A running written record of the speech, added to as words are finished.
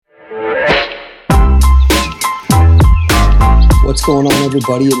What's going on,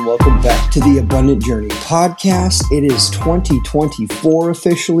 everybody, and welcome back to the Abundant Journey podcast. It is 2024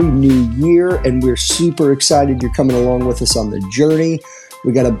 officially, new year, and we're super excited you're coming along with us on the journey.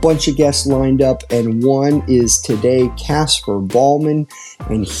 We got a bunch of guests lined up, and one is today Casper Bahlmann,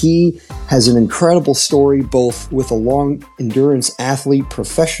 and he has an incredible story, both with a long endurance athlete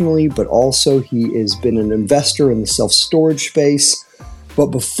professionally, but also he has been an investor in the self-storage space. But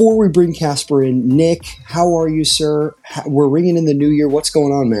before we bring Casper in, Nick, how are you, sir? We're ringing in the new year. What's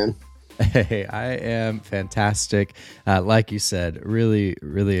going on, man? Hey, I am fantastic. Like you said, really,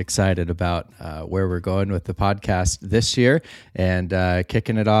 really excited about where we're going with the podcast this year and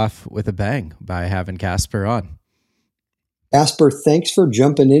kicking it off with a bang by having Casper on. Casper, thanks for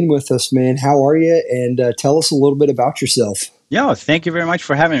jumping in with us, man. How are you? And tell us a little bit about yourself. Yeah, thank you very much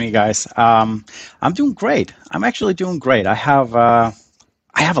for having me, guys. I'm doing great. I'm actually doing great. I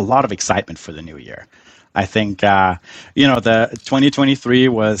have a lot of excitement for the new year. I think, the 2023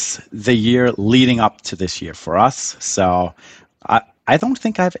 was the year leading up to this year for us. So I don't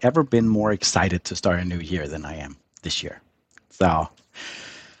think I've ever been more excited to start a new year than I am this year. So,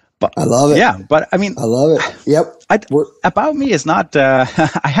 but I love it. Yeah, but I mean, I love it. Yep. About me is not, I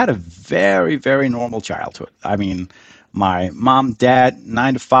had a very, very normal childhood. I mean, my mom, dad,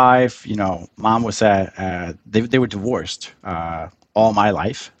 9 to 5, mom was, they were divorced all my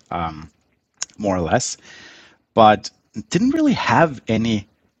life. More or less, but didn't really have any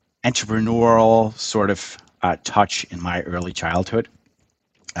entrepreneurial sort of touch in my early childhood.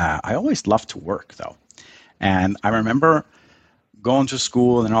 I always loved to work, though. And I remember going to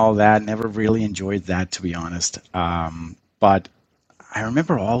school and all that, never really enjoyed that, to be honest. But I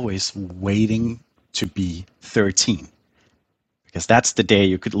remember always waiting to be 13, because that's the day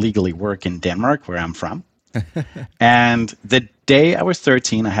you could legally work in Denmark, where I'm from. And the day I was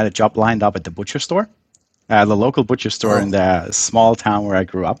 13, I had a job lined up at the butcher store, the local butcher store in the small town where I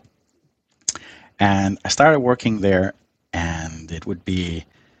grew up. And I started working there, and it would be,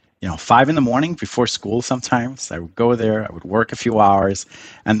 5 in the morning before school sometimes. I would go there, I would work a few hours,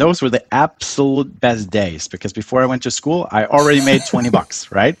 and those were the absolute best days, because before I went to school, I already made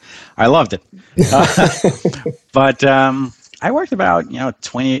 $20, right? I loved it. But I worked about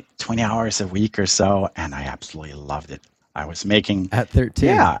 20 hours a week or so, and I absolutely loved it. I was making at 13.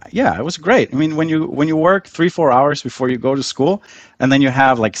 Yeah, it was great. I mean, when you work 3-4 hours before you go to school, and then you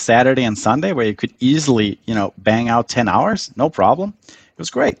have like Saturday and Sunday where you could easily bang out 10 hours, no problem. It was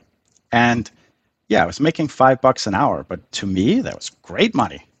great. And yeah, I was making $5 an hour, but to me that was great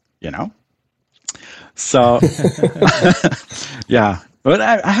money, So yeah, but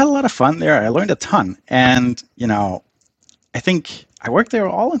I had a lot of fun there. I learned a ton, and I think I worked there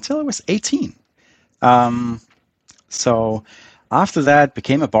all until I was 18. So after that,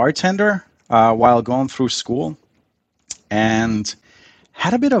 became a bartender while going through school, and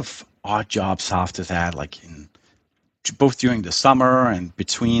had a bit of odd jobs after that, like both during the summer and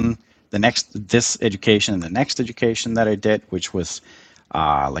between this education and the next education that I did, which was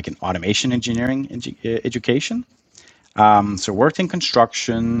like an automation engineering education. So worked in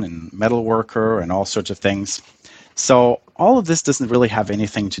construction and metal worker and all sorts of things. So all of this doesn't really have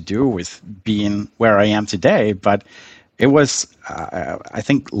anything to do with being where I am today, but it was, I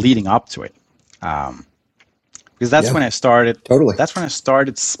think, leading up to it, because that's when I started. Totally. That's when I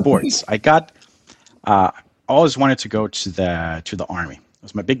started sports. I always wanted to go to the Army. It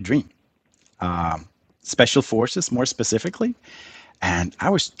was my big dream. Special Forces, more specifically, and I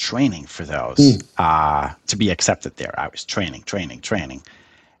was training for those to be accepted there. I was training.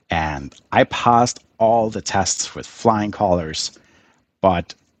 And I passed all the tests with flying colors.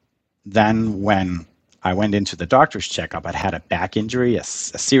 But then when I went into the doctor's checkup, I'd had a back injury, a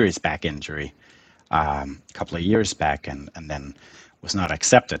serious back injury, a couple of years back, and then was not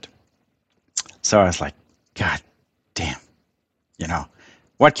accepted. So I was like, God damn,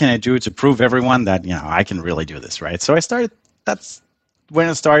 what can I do to prove everyone that, I can really do this, right? So that's when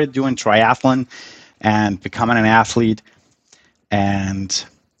I started doing triathlon and becoming an athlete. And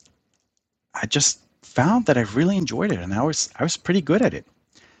I just found that I really enjoyed it, and I was pretty good at it.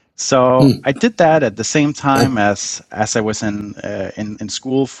 So I did that at the same time as I was in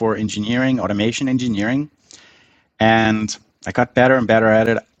school for engineering, automation engineering, and I got better and better at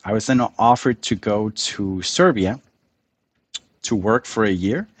it. I was then offered to go to Serbia to work for a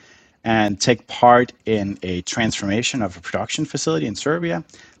year and take part in a transformation of a production facility in Serbia.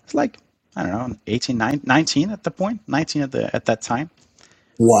 It's like, I don't know, 18, 19 at the point, 19 at that time.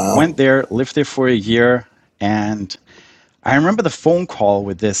 Wow. Went there, lived there for a year, and I remember the phone call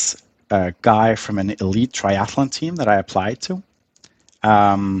with this guy from an elite triathlon team that I applied to,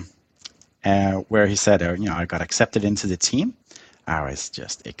 where he said, I got accepted into the team. I was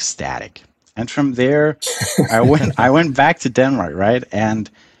just ecstatic. And from there, I went back to Denmark, right? And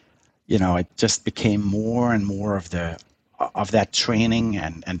it just became more and more of that training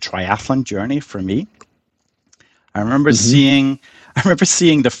and triathlon journey for me. I remember Mm-hmm. seeing I remember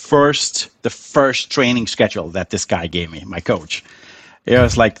seeing the first training schedule that this guy gave me, my coach. It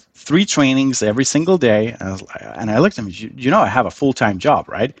was like 3 trainings every single day, and I looked at him. I have a full-time job,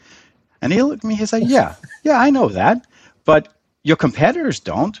 right? And he looked at me. He said, "Yeah, yeah, I know that, but your competitors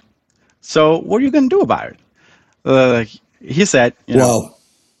don't. So what are you going to do about it?" Uh, he said, Wow.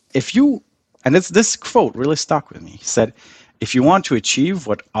 if you, and this quote really stuck with me. He said, if you want to achieve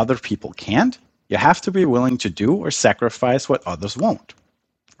what other people can't, you have to be willing to do or sacrifice what others won't,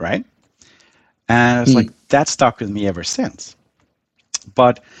 right? And it's like Hmm. that stuck with me ever since.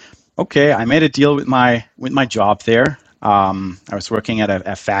 But okay, I made a deal with my job there. I was working at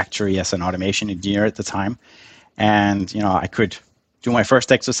a factory as an automation engineer at the time, and I could do my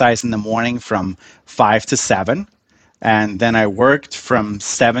first exercise in the morning from 5 to 7, and then I worked from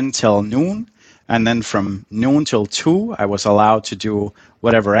 7 till noon, and then from noon till 2, I was allowed to do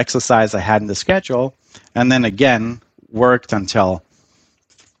whatever exercise I had in the schedule, and then again worked until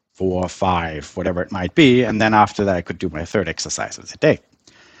 4 or 5, whatever it might be, and then after that I could do my third exercise of the day.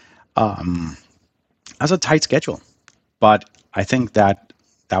 That's a tight schedule, but I think that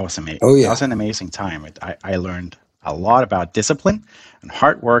was amazing. Oh That yeah. was an amazing time. I learned a lot about discipline and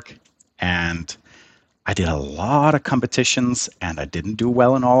hard work, and I did a lot of competitions, and I didn't do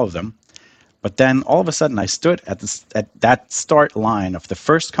well in all of them. But then all of a sudden, I stood at that start line of the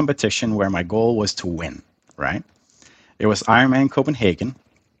first competition where my goal was to win. Right? It was Ironman Copenhagen.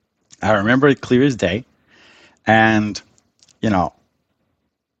 I remember it clear as day, and you know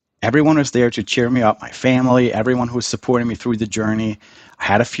everyone was there to cheer me up. My family, everyone who was supporting me through the journey. I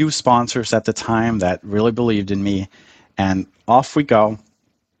had a few sponsors at the time that really believed in me, and off we go.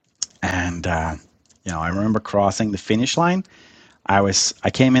 And I remember crossing the finish line. I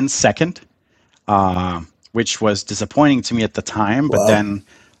came in second, which was disappointing to me at the time. But Wow. then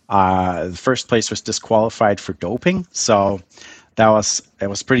the first place was disqualified for doping, so it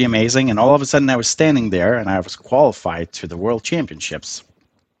was pretty amazing. And all of a sudden, I was standing there, and I was qualified to the World Championships.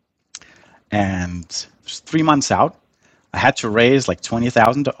 And just 3 months out, I had to raise like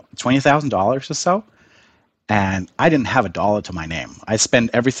 $20,000 or so, and I didn't have a dollar to my name. I spent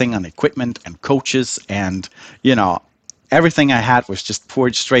everything on equipment and coaches, and you know, everything I had was just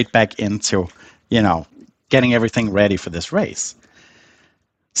poured straight back into, you know, getting everything ready for this race.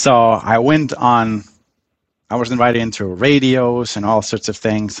 So I was invited into radios and all sorts of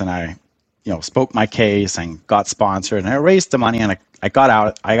things, and I, spoke my case and got sponsored, and I raised the money, and I got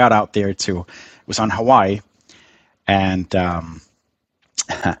out there to, it was on Hawaii, and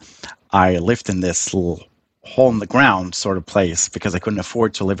I lived in this little hole in the ground sort of place because I couldn't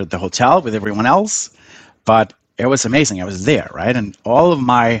afford to live at the hotel with everyone else. But it was amazing. I was there, right? And all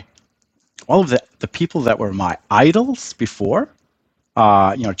of the people that were my idols before,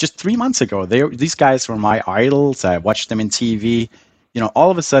 just 3 months ago, these guys were my idols. I watched them in TV.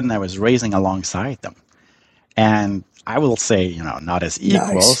 All of a sudden I was racing alongside them. And I will say, not as Nice.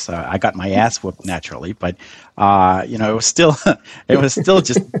 equals. I got my ass whooped naturally, but it was still, it was still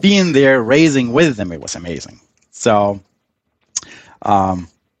just being there, racing with them. It was amazing. So,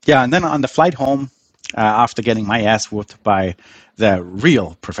 yeah. And then on the flight home, after getting my ass whooped by the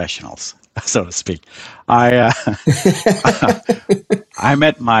real professionals, so to speak, I I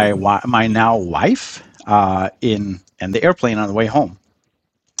met my now wife in the airplane on the way home.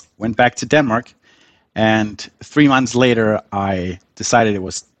 Went back to Denmark, and 3 months later, I decided it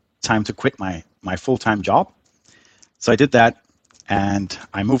was time to quit my full-time job. So I did that, and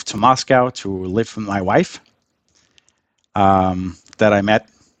I moved to Moscow to live with my wife that I met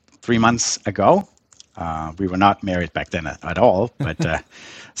 3 months ago. We were not married back then at all, but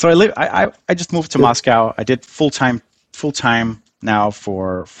so I just moved to Good. Moscow. I did full time now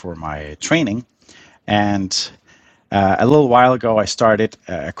for my training, and a little while ago I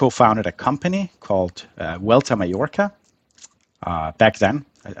co-founded a company called Vuelta Mallorca. Back then,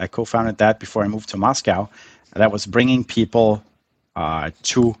 I co-founded that before I moved to Moscow. That was bringing people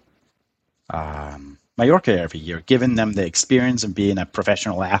to Mallorca every year, giving them the experience of being a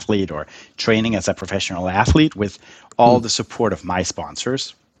professional athlete or training as a professional athlete with all Hmm. the support of my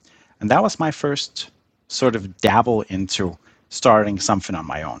sponsors. And that was my first sort of dabble into starting something on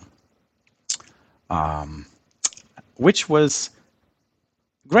my own, which was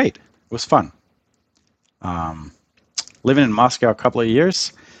great. It was fun. Living in Moscow a couple of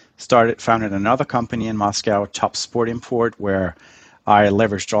years, founded another company in Moscow, Top Sport Import, where I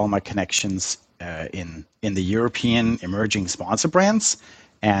leveraged all my connections in the European emerging sponsor brands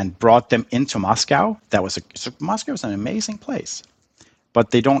and brought them into Moscow. Moscow is an amazing place,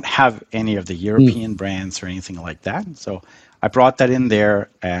 but they don't have any of the European brands or anything like that. So I brought that in there,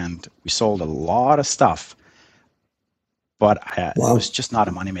 and we sold a lot of stuff. But it was just not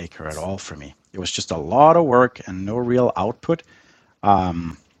a moneymaker at all for me. It was just a lot of work and no real output.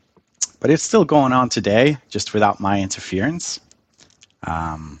 But it's still going on today, just without my interference.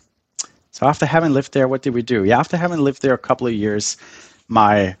 So after having lived there, what did we do? Yeah, after having lived there a couple of years,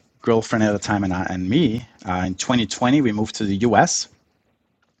 my girlfriend at the time and me, in 2020, we moved to the US.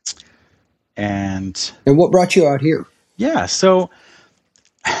 And what brought you out here? Yeah, so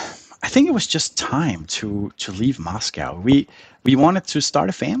I think it was just time to leave Moscow. We wanted to start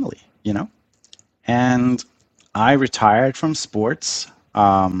a family, and I retired from sports.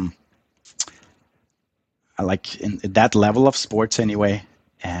 Like in that level of sports anyway,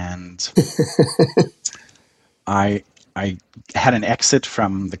 and I had an exit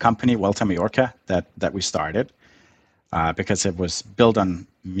from the company Vuelta Mallorca that we started because it was built on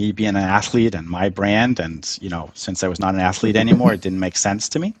me being an athlete and my brand, and since I was not an athlete anymore, it didn't make sense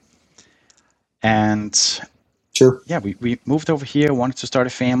to me. And sure, yeah, we moved over here, wanted to start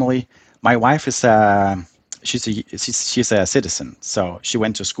a family. My wife is she's a citizen, so she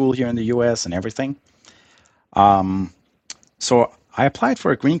went to school here in the U.S. and everything. So I applied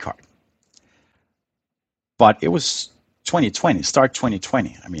for a green card, but it was 2020, start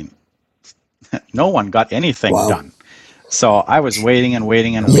 2020. I mean, no one got anything done. So I was waiting and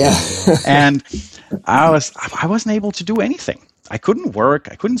waiting and waiting, and I wasn't able to do anything. I couldn't work.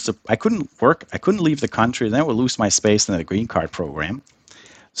 I couldn't leave the country. Then I would lose my space in the green card program.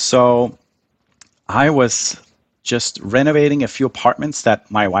 So I was just renovating a few apartments that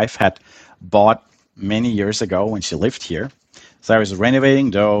my wife had bought many years ago when she lived here. So I was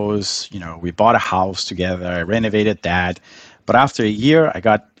renovating those. We bought a house together. I renovated that. But after a year, I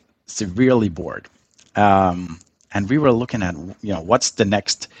got severely bored. And we were looking at, what's the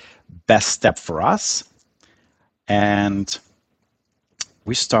next best step for us? And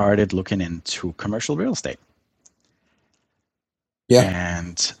we started looking into commercial real estate. Yeah.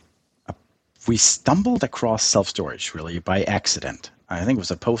 And we stumbled across self-storage really by accident. I think it was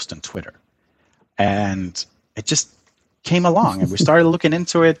a post on Twitter. And it just came along, and we started looking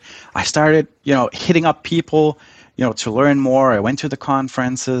into it. I started, hitting up people, to learn more. I went to the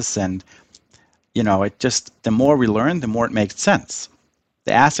conferences, and, it just, the more we learned, the more it made sense.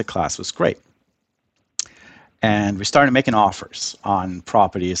 The asset class was great. And we started making offers on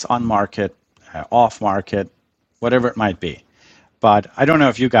properties, on market, off market, whatever it might be. But I don't know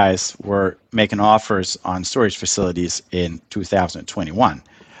if you guys were making offers on storage facilities in 2021,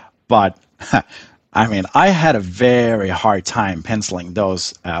 but I mean, I had a very hard time penciling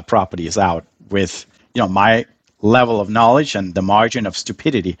those properties out with, my level of knowledge and the margin of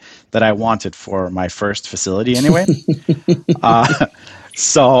stupidity that I wanted for my first facility anyway.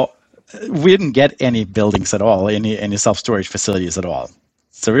 So we didn't get any buildings at all, any self-storage facilities at all.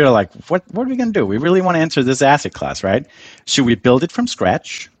 So we were like, what are we going to do? We really want to enter this asset class, right? Should we build it from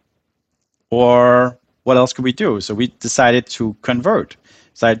scratch? Or what else could we do? So we decided to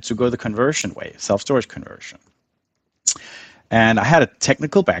decided to go the conversion way, self-storage conversion. And I had a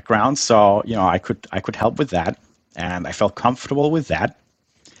technical background, so I could help with that, and I felt comfortable with that.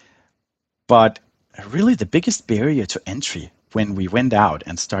 But really the biggest barrier to entry when we went out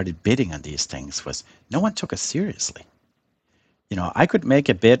and started bidding on these things was no one took us seriously. I could make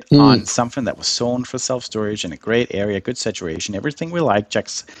a bid on something that was zoned for self-storage in a great area, good saturation, everything we like,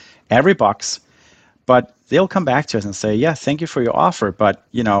 checks every box. But they'll come back to us and say, yeah, thank you for your offer, but,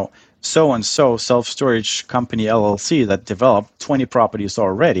 so-and-so self-storage company LLC that developed 20 properties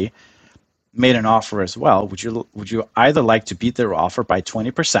already made an offer as well. Would you either like to beat their offer by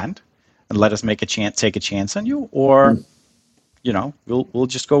 20% and let us take a chance on you, or, we'll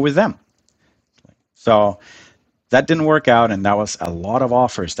just go with them. So that didn't work out, and that was a lot of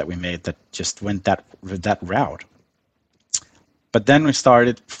offers that we made that just went that route. But then we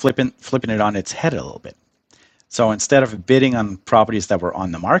started flipping it on its head a little bit. So instead of bidding on properties that were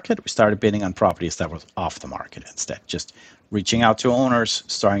on the market, we started bidding on properties that were off the market instead, just reaching out to owners,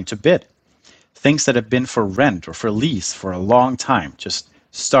 starting to bid. Things that have been for rent or for lease for a long time, just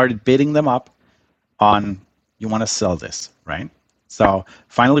started bidding them up on, you want to sell this, right? So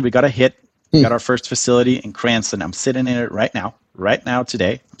finally we got a hit. We got our first facility in Cranston. I'm sitting in it right now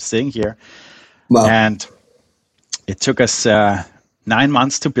today. I'm sitting here. Wow. And it took us 9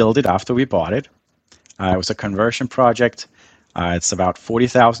 months to build it after we bought it. It was a conversion project. It's about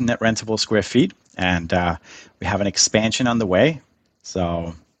 40,000 net rentable square feet, and we have an expansion on the way.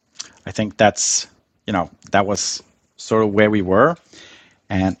 So I think that's, that was sort of where we were.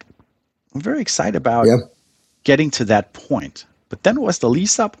 And I'm very excited about Yeah. getting to that point. But then it was the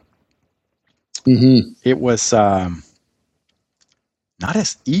lease up. Mm-hmm. It was not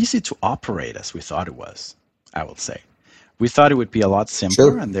as easy to operate as we thought it was, I will say. We thought it would be a lot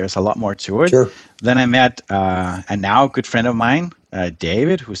simpler Sure. and there's a lot more to it. Sure. Then I met a now good friend of mine,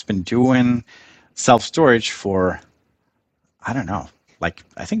 David, who's been doing self storage for, I don't know, like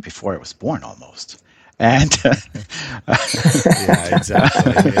I think before I was born almost. And Yeah,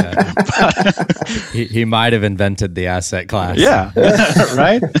 exactly. Yeah. He might have invented the asset class. yeah,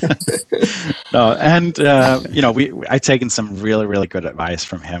 right. No, and I taken some really really good advice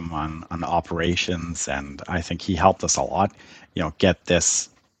from him on operations, and I think he helped us a lot. Get this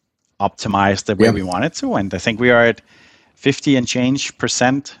optimized the way Yeah. we wanted to, and I think we are at 50 and change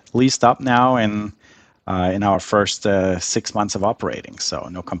percent leased up now in our first 6 months of operating. So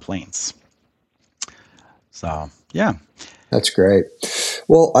no complaints. So yeah. That's great.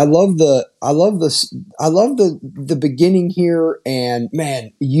 Well, I love the beginning here, and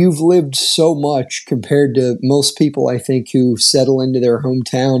man, you've lived so much compared to most people, I think, who settle into their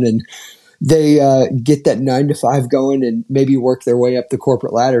hometown and they get that 9 to 5 going and maybe work their way up the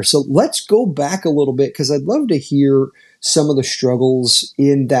corporate ladder. So let's go back a little bit because I'd love to hear some of the struggles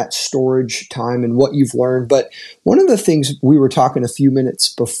in that storage time and what you've learned. But one of the things we were talking a few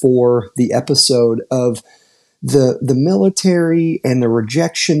minutes before the episode of the military and the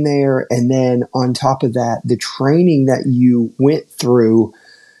rejection there, and then on top of that, the training that you went through.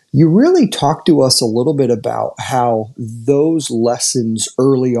 You really talked to us a little bit about how those lessons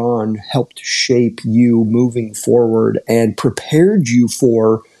early on helped shape you moving forward and prepared you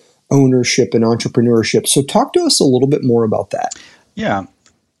for ownership and entrepreneurship. So talk to us a little bit more about that. Yeah,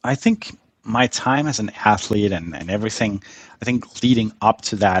 I think my time as an athlete and everything, I think leading up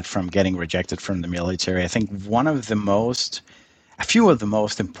to that from getting rejected from the military, I think a few of the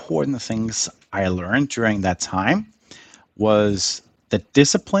most important things I learned during that time was the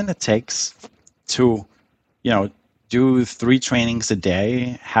discipline it takes to, do 3 trainings a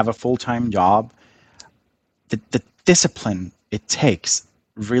day, have a full-time job. The discipline it takes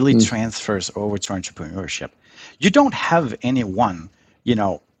really transfers over to entrepreneurship. You don't have anyone,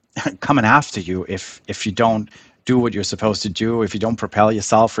 coming after you if you don't do what you're supposed to do, if you don't propel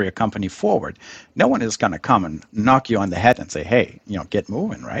yourself or your company forward. No one is going to come and knock you on the head and say, hey, get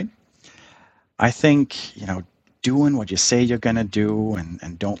moving, right? I think, doing what you say you're going to do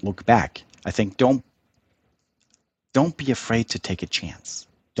and don't look back. I think don't be afraid to take a chance.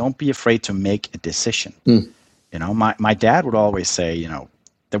 Don't be afraid to make a decision. My dad would always say,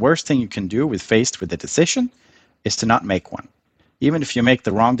 the worst thing you can do with faced with a decision is to not make one. Even if you make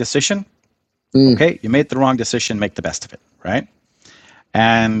the wrong decision, okay, you made the wrong decision, make the best of it, right?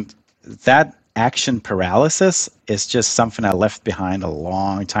 And that action paralysis is just something I left behind a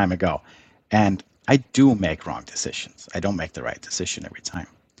long time ago. And I do make wrong decisions. I don't make the right decision every time.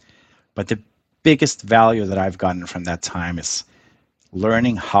 But the biggest value that I've gotten from that time is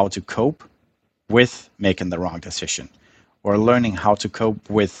learning how to cope with making the wrong decision or learning how to cope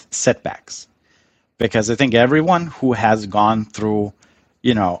with setbacks. Because I think everyone who has gone through,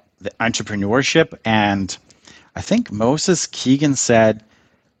 the entrepreneurship, and I think Moses Keegan said,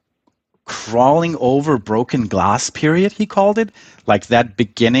 crawling over broken glass period, he called it, like that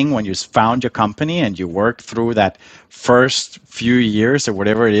beginning when you found your company and you work through that first few years or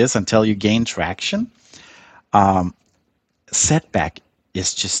whatever it is until you gain traction. Setback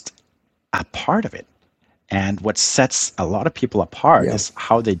is just a part of it. And what sets a lot of people apart is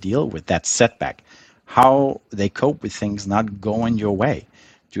how they deal with that setback, how they cope with things not going your way.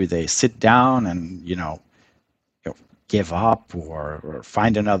 Do they sit down and, give up or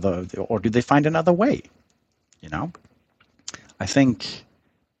find another, or do they find another way? I think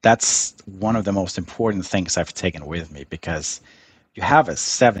that's one of the most important things I've taken with me, because you have a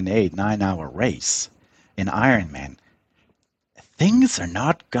 7, 8, 9 hour race in Ironman. Things are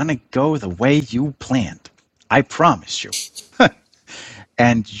not going to go the way you planned. I promise you.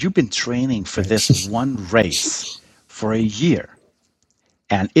 And you've been training for this one race for a year.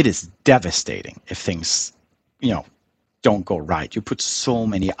 And it is devastating if things, don't go right. You put so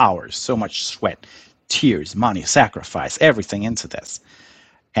many hours, so much sweat, tears, money, sacrifice, everything into this.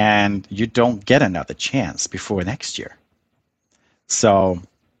 And you don't get another chance before next year. So,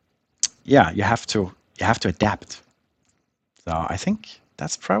 yeah, you have to adapt. So I think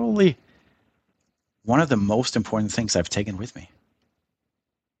that's probably one of the most important things I've taken with me.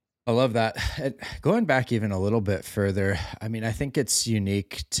 I love that. Going back even a little bit further, I mean, I think it's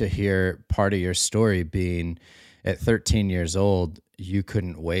unique to hear part of your story being at 13 years old, you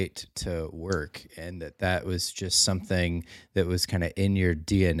couldn't wait to work, and that was just something that was kind of in your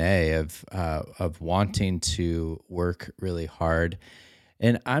DNA of wanting to work really hard.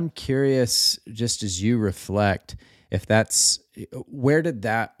 And I'm curious, just as you reflect, if that's, where did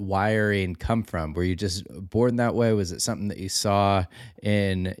that wiring come from? Were you just born that way? Was it something that you saw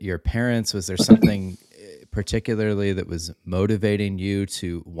in your parents? Was there something particularly that was motivating you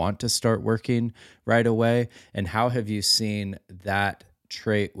to want to start working right away? And how have you seen that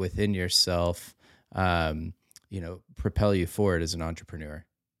trait within yourself, propel you forward as an entrepreneur?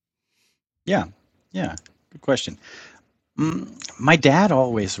 Yeah, good question. My dad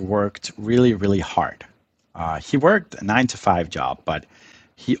always worked really, really hard. He worked a 9 to 5 job, but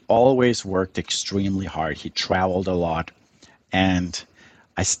he always worked extremely hard. He traveled a lot. And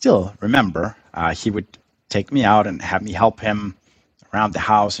I still remember he would take me out and have me help him around the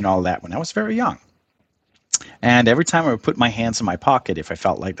house and all that when I was very young. And every time I would put my hands in my pocket, if I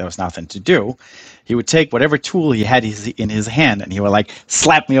felt like there was nothing to do, he would take whatever tool he had in his hand, and he would like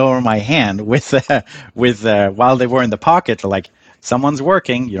slap me over my hand with while they were in the pocket, like, someone's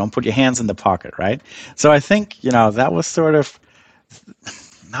working, you don't put your hands in the pocket, right? So I think, that was sort of,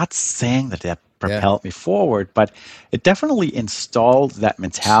 not saying that propelled me forward, but it definitely installed that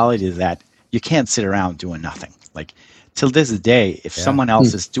mentality that you can't sit around doing nothing. Like, till this day, if someone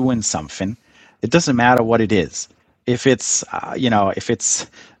else is doing something, it doesn't matter what it is. If it's, if it's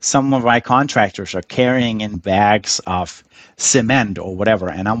some of my contractors are carrying in bags of cement or whatever,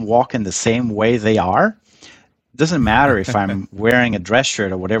 and I'm walking the same way they are, it doesn't matter if I'm wearing a dress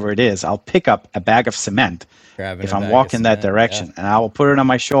shirt or whatever it is, I'll pick up a bag of cement if I'm walking that direction, and I will put it on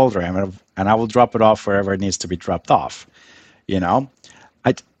my shoulder, and I will drop it off wherever it needs to be dropped off.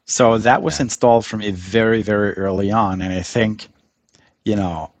 So that was installed for me very, very early on, and I think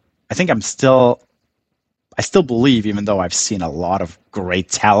I still believe, even though I've seen a lot of great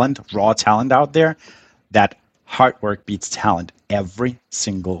talent, raw talent out there, that hard work beats talent every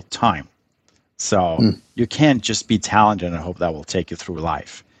single time. So you can't just be talented and hope that will take you through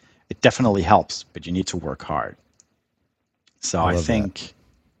life. It definitely helps, but you need to work hard. So I think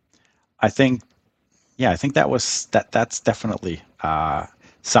that's definitely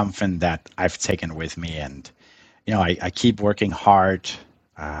something that I've taken with me, and I keep working hard.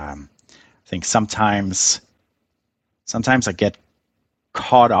 I think sometimes I get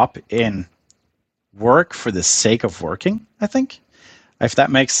caught up in work for the sake of working, I think, if that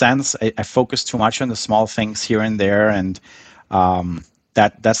makes sense. I focus too much on the small things here and there, and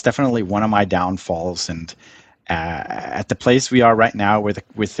that's definitely one of my downfalls. And at the place we are right now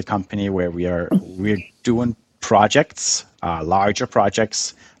with the company, where we're doing projects, larger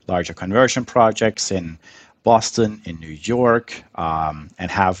conversion projects in Boston, in New York,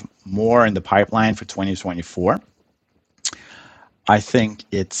 and have more in the pipeline for 2024. I think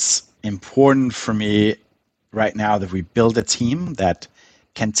it's important for me right now that we build a team that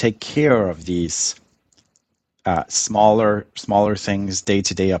can take care of these smaller things,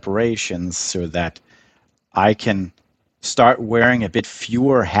 day-to-day operations, so that I can start wearing a bit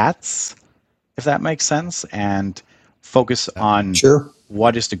fewer hats, if that makes sense, and focus on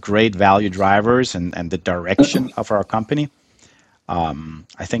what is the great value drivers and the direction of our company.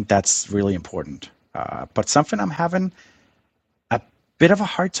 I think that's really important. But something I'm having a bit of a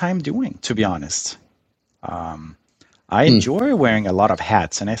hard time doing, to be honest. I enjoy wearing a lot of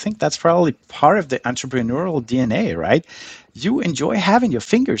hats, and I think that's probably part of the entrepreneurial DNA, right? You enjoy having your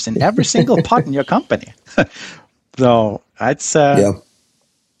fingers in every single pot in your company. So it's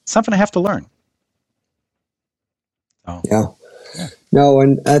something I have to learn. So, yeah. No,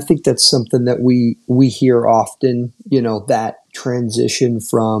 and I think that's something that we hear often, that transition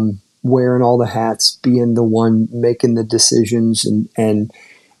from wearing all the hats, being the one making the decisions, and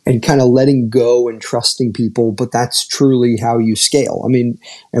kind of letting go and trusting people. But that's truly how you scale. I mean,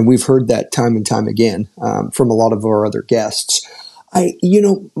 and we've heard that time and time again from a lot of our other guests.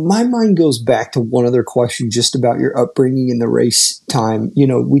 My mind goes back to one other question just about your upbringing in the race time.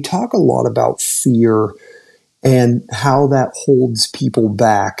 We talk a lot about fear and how that holds people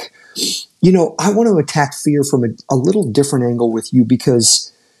back. I want to attack fear from a little different angle with you,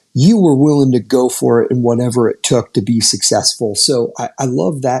 because you were willing to go for it and whatever it took to be successful. So I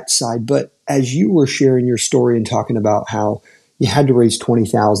love that side. But as you were sharing your story and talking about how you had to raise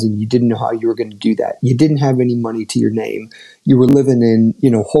 $20,000, you didn't know how you were going to do that. You didn't have any money to your name. You were living in,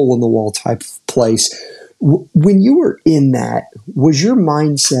 hole in the wall type of place. When you were in that, was your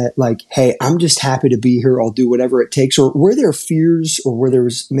mindset like, hey, I'm just happy to be here, I'll do whatever it takes? Or were there fears, or were there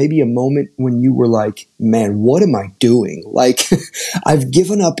maybe a moment when you were like, man, what am I doing? Like, I've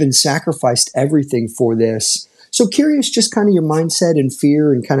given up and sacrificed everything for this. So curious, just kind of your mindset and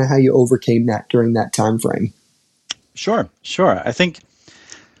fear and kind of how you overcame that during that time frame. Sure, sure. I think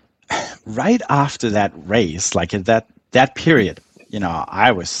right after that race, like at that period,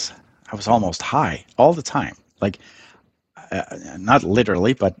 I was almost high all the time. Like not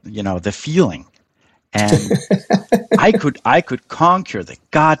literally, but the feeling. And I could conquer the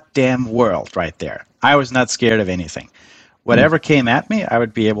goddamn world right there. I was not scared of anything. Whatever came at me, I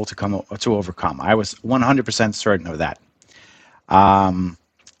would be able to overcome. I was 100% certain of that.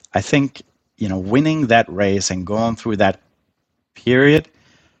 I think winning that race and going through that period,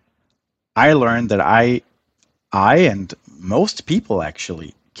 I learned that I and most people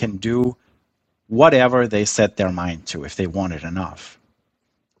actually can do whatever they set their mind to if they want it enough.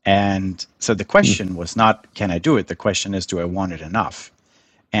 And so the question was not, can I do it? The question is, do I want it enough?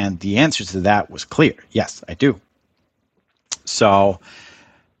 And the answer to that was clear. Yes, I do. So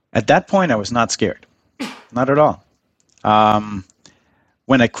at that point, I was not scared. Not at all.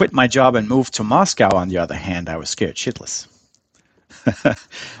 When I quit my job and moved to Moscow, on the other hand, I was scared shitless.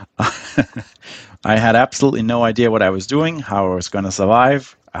 I had absolutely no idea what I was doing, how I was going to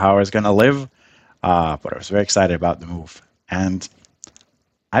survive, how I was going to live, but I was very excited about the move. And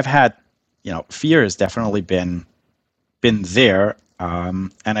I've had, fear has definitely been there,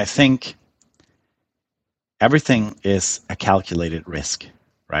 and I think everything is a calculated risk,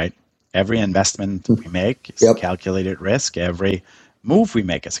 right? Every investment we make is a calculated risk. Every move we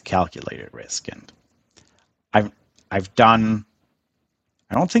make is a calculated risk, and I've done.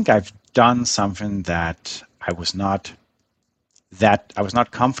 I don't think I've done something that I was not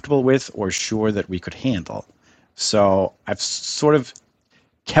comfortable with or sure that we could handle. So I've sort of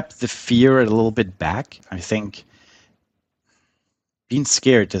kept the fear a little bit back. I think being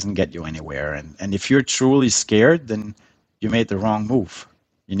scared doesn't get you anywhere. And if you're truly scared, then you made the wrong move.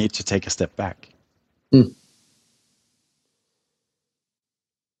 You need to take a step back.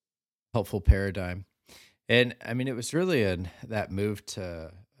 Helpful paradigm. And I mean, it was really in that move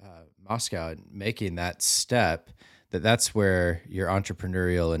to Moscow and making that step that's where your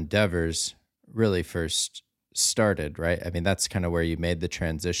entrepreneurial endeavors really first started, right? I mean, that's kind of where you made the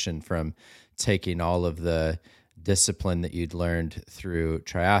transition from taking all of the discipline that you'd learned through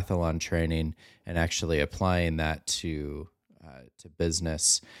triathlon training and actually applying that to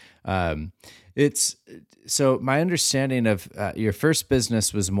business. It's so my understanding of your first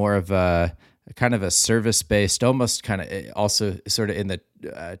business was more of a kind of a service-based, almost kind of also sort of in the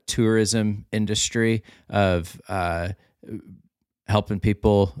tourism industry of helping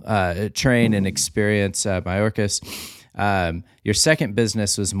people train and experience Majorcas. Your second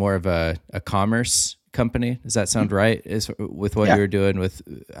business was more of a commerce company. Does that sound right? Is with what you were doing with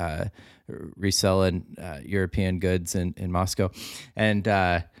reselling European goods in Moscow, and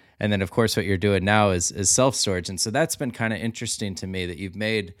then of course what you're doing now is self-storage. And so that's been kind of interesting to me that you've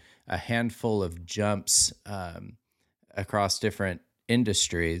made a handful of jumps across different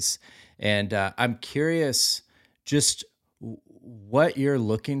industries. And I'm curious just what you're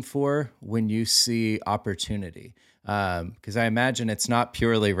looking for when you see opportunity. Because I imagine it's not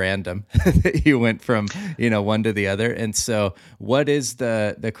purely random that you went from one to the other. And so what is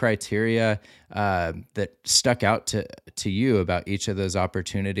the criteria that stuck out to you about each of those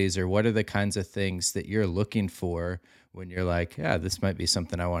opportunities, or what are the kinds of things that you're looking for when you're like, yeah, this might be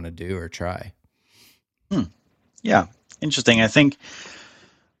something I want to do or try? Yeah, interesting. I think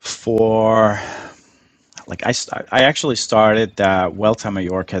I actually started Vuelta a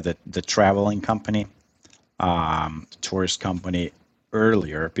Mallorca, the traveling company, tourist company,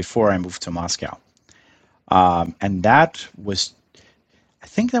 earlier before I moved to Moscow, and that was, I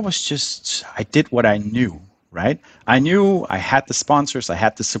think that was just, I did what I knew. Right, I knew I had the sponsors, I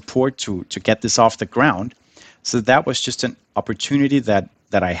had the support to get this off the ground. So that was just an opportunity that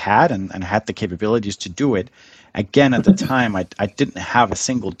I had and had the capabilities to do it. Again, at the time, I didn't have a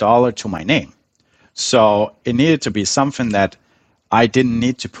single dollar to my name. So it needed to be something that I didn't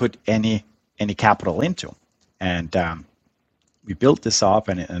need to put any capital into. And we built this up,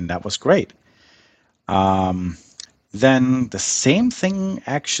 and that was great. Then the same thing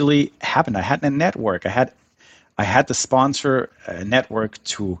actually happened. I had a network. I had the sponsor network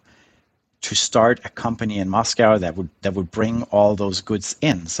to start a company in Moscow that would bring all those goods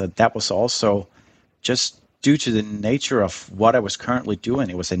in. So that was also just due to the nature of what I was currently doing.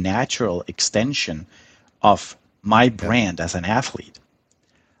 It was a natural extension of my brand as an athlete.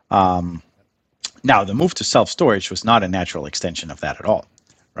 Now, the move to self-storage was not a natural extension of that at all.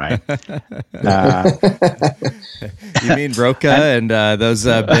 right? Uh, You mean Roca and and those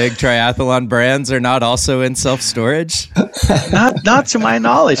big triathlon brands are not also in self storage? not to my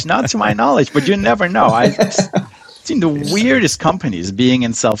knowledge, not to my knowledge, but you never know. I've seen the weirdest companies being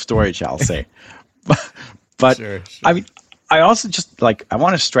in self storage, I'll say. But Sure, I sure. mean, I also just like I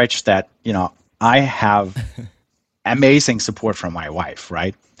want to stretch that. I have amazing support from my wife,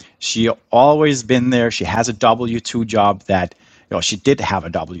 right? She always been there. She has a W-2 job that, she did have a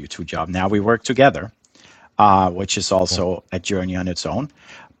W-2 job. Now we work together, which is Cool. also a journey on its own.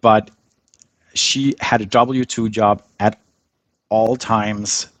 But she had a W-2 job at all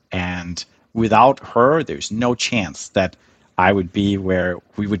times. And without her, there's no chance that I would be where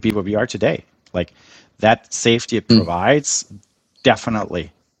we would be where we are today. Like that safety it Mm. provides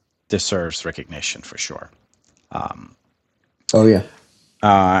definitely deserves recognition for sure. Oh yeah.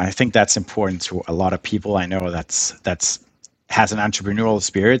 I think that's important to a lot of people. I know that's has an entrepreneurial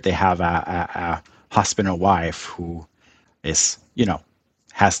spirit. They have a husband or wife who is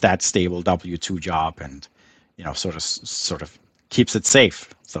has that stable W-2 job and sort of keeps it safe,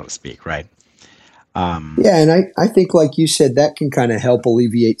 so to speak, right? Yeah, and I think, like you said, that can kind of help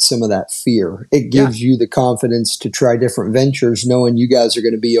alleviate some of that fear. It Yeah, gives you the confidence to try different ventures, knowing you guys are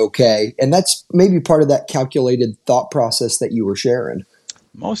going to be okay. And that's maybe part of that calculated thought process that you were sharing.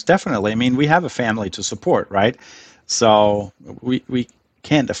 most definitely. I mean, we have a family to support, right? So we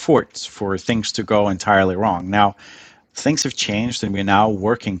can't afford for things to go entirely wrong. Now, things have changed, and we're now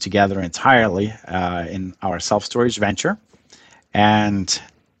working together entirely in our self-storage venture. And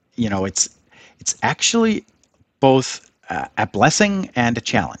it's actually both a blessing and a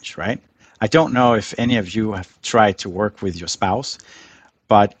challenge, right? I don't know if any of you have tried to work with your spouse,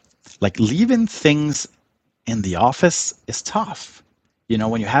 but like leaving things in the office is tough.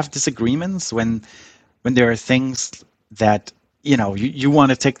 When you have disagreements, when there are things that you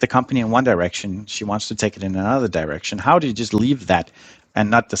want to take the company in one direction, she wants to take it in another direction. How do you just leave that and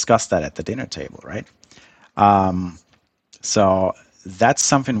not discuss that at the dinner table, right? So that's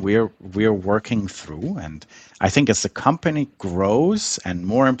something we're working through, and I think as the company grows and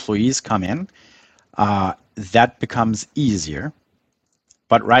more employees come in, that becomes easier.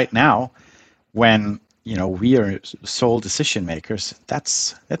 But right now, when we are sole decision makers,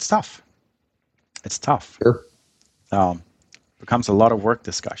 it's tough. It's tough. Sure. Becomes a lot of work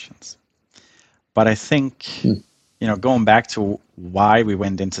discussions. But I think Mm. going back to why we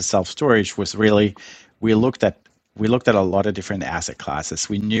went into self storage was really we looked at we looked at a lot of different asset classes.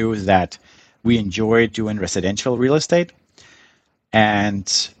 We knew that we enjoyed doing residential real estate, and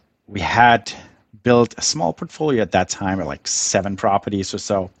we had built a small portfolio at that time of like 7 properties or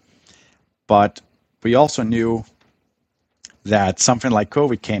so. But we also knew that something like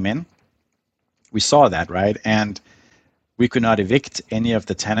COVID came in. We saw that, right? And we could not evict any of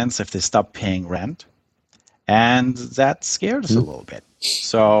the tenants if they stopped paying rent. And that scared us a Mm. little bit.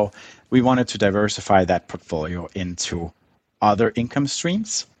 So we wanted to diversify that portfolio into other income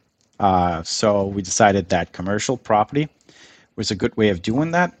streams. So we decided that commercial property was a good way of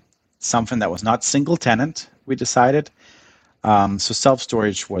doing that. Something that was not single tenant, we decided. So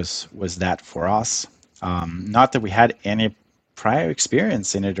self-storage was that for us. Not that we had any prior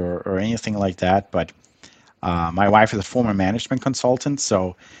experience in it or anything like that, but my wife is a former management consultant,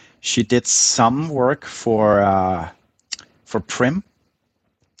 so she did some work for Prim,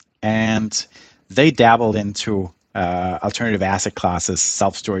 and they dabbled into alternative asset classes,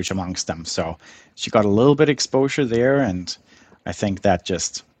 self-storage amongst them. So she got a little bit of exposure there, and I think that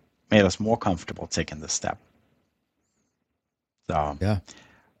just made us more comfortable taking this step. So Yeah.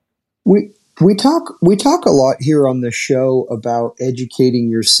 We we talk a lot here on the show about educating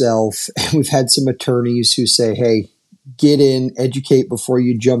yourself. We've had some attorneys who say, "Hey, get in, educate before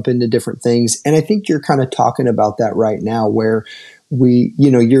you jump into different things." And I think you're kind of talking about that right now, where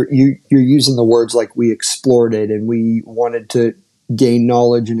you're using the words like we explored it and we wanted to gain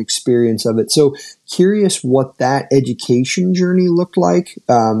knowledge and experience of it. So curious what that education journey looked like,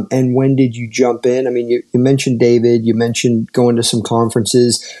 and when did you jump in? I mean, you mentioned David, you mentioned going to some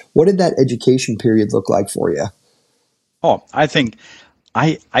conferences. What did that education period look like for you? I think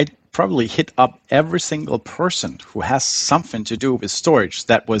I probably hit up every single person who has something to do with storage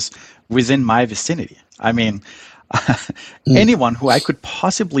that was within my vicinity. I mean, Mm, anyone who I could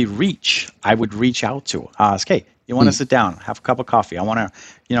possibly reach, I would reach out to, ask, "Hey, you want to mm, sit down, have a cup of coffee? I want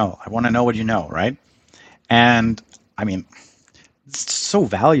to know what you know, right?" And I mean, it's so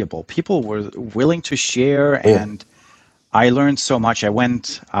valuable. People were willing to share, oh yeah. and I learned so much. I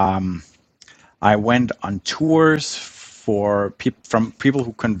went on tours from people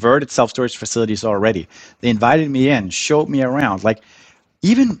who converted self-storage facilities already. They invited me in, showed me around. Like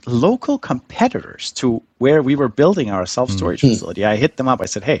even local competitors to where we were building our self-storage facility. I hit them up. I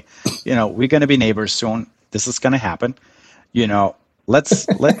said, "Hey, we're going to be neighbors soon. This is going to happen. You know, let's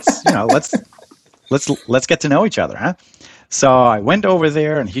get to know each other, huh?" So I went over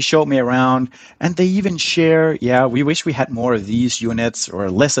there and he showed me around, and they even share, yeah, we wish we had more of these units or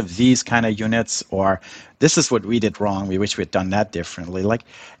less of these kind of units, or this is what we did wrong. We wish we had done that differently. Like,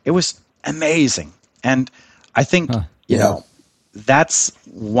 it was amazing. And I think, Yeah. that's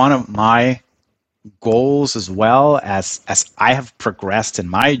one of my goals as well as I have progressed in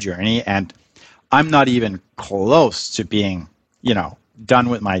my journey. And I'm not even close to being, done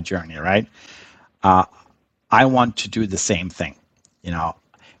with my journey, right? I want to do the same thing. You know,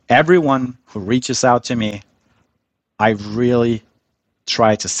 Everyone who reaches out to me, I really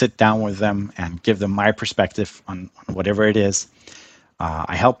try to sit down with them and give them my perspective on whatever it is.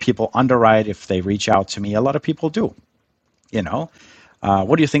 I help people underwrite if they reach out to me. A lot of people do. You know,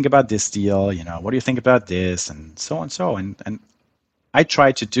 what do you think about this deal? What do you think about this? And so on, and I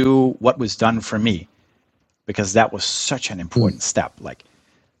try to do what was done for me because that was such an important step. Like,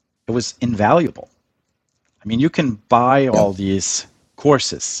 it was invaluable. I mean, you can buy all these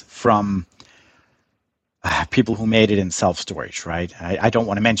courses from people who made it in self-storage, right? I don't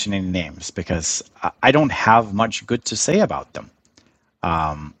want to mention any names because I don't have much good to say about them.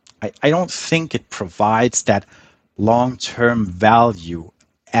 I don't think it provides that long-term value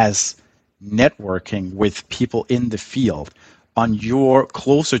as networking with people in the field on your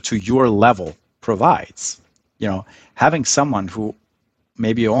closer to your level provides. Having someone who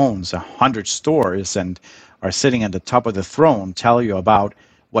maybe owns 100 stores and are sitting at the top of the throne tell you about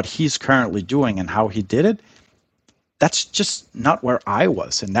what he's currently doing and how he did it, that's just not where I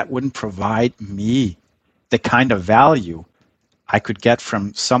was. And that wouldn't provide me the kind of value I could get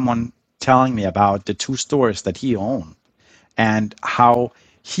from someone telling me about the 2 stores that he owned and how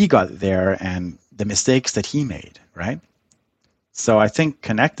he got there and the mistakes that he made, right? So I think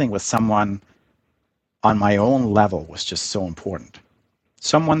connecting with someone on my own level was just so important.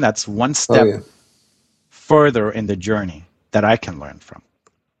 Someone that's one step further in the journey that I can learn from.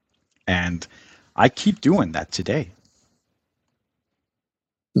 And I keep doing that today.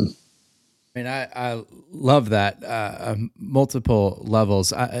 I mean, I love that, multiple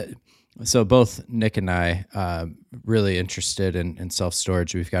levels. So both Nick and I really interested in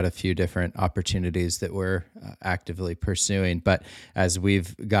self-storage. We've got a few different opportunities that we're actively pursuing. But as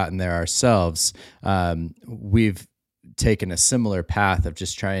we've gotten there ourselves, we've taken a similar path of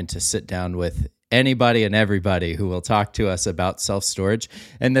just trying to sit down with anybody and everybody who will talk to us about self-storage.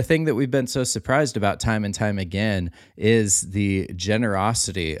 And the thing that we've been so surprised about time and time again is the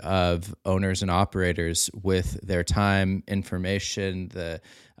generosity of owners and operators with their time, information, the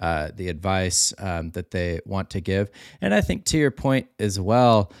advice that they want to give. And I think to your point as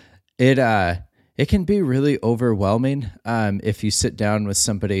well, it can be really overwhelming if you sit down with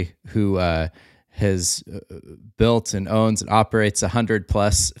somebody who has built and owns and operates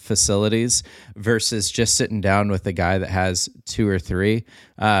 100+ facilities versus just sitting down with a guy that has 2 or 3,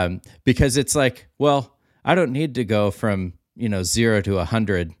 because it's like, well, I don't need to go from 0 to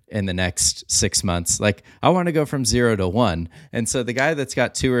 100 in the next 6 months. Like, I want to go from 0 to 1. And so the guy that's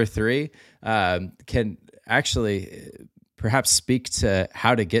got 2 or 3 can actually perhaps speak to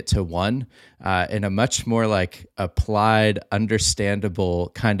how to get to 1 in a much more like applied,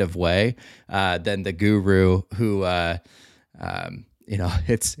 understandable kind of way than the guru who,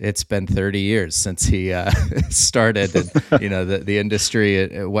 it's been 30 years since he started, and the industry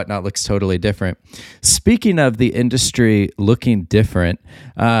and whatnot looks totally different. Speaking of the industry looking different,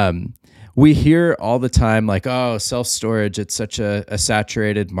 we hear all the time like, oh, self-storage, it's such a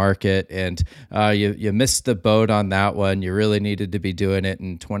saturated market, and you missed the boat on that one. You really needed to be doing it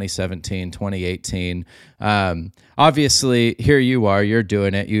in 2017, 2018. Obviously, here you are, you're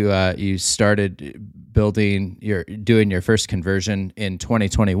doing it. You started doing your first conversion in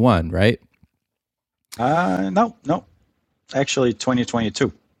 2021, right? No, actually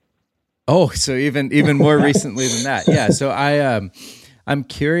 2022. Oh, so even more recently than that. Yeah. So I'm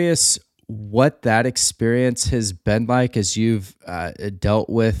curious what that experience has been like as you've dealt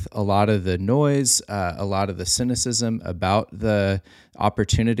with a lot of the noise, a lot of the cynicism about the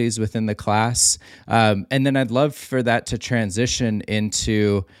opportunities within the class. And then I'd love for that to transition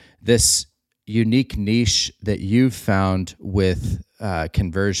into this unique niche that you've found with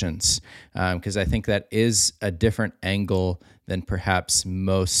conversions, because I think that is a different angle than perhaps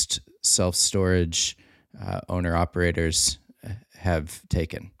most self-storage owner-operators have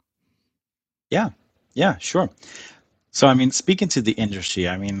taken. Yeah, sure. So, I mean, speaking to the industry,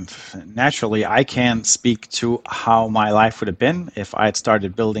 I mean, naturally, I can't speak to how my life would have been if I had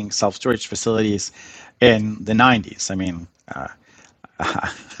started building self-storage facilities in the 90s. I mean,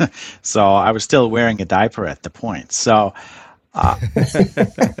 so I was still wearing a diaper at the point. So,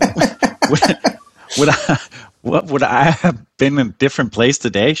 would, would I, what would I have been in a different place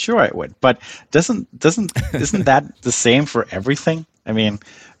today? Sure, I would. But isn't that the same for everything? I mean,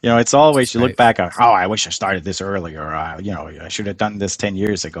 it's always you look Right. back at, oh, I wish I started this earlier, or I should have done this 10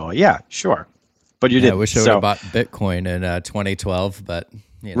 years ago. Yeah, sure, but you Yeah, I didn't. wish I would have So, bought Bitcoin in 2012, but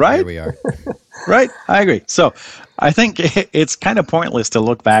here right, we are. right, I agree. So, I think it's kind of pointless to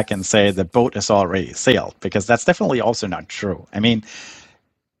look back and say the boat has already sailed because that's definitely also not true. I mean,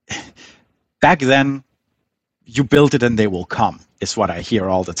 back then you build it and they will come is what I hear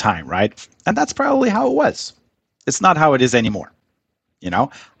all the time, right? And that's probably how it was. It's not how it is anymore.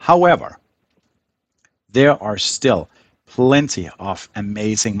 However, there are still plenty of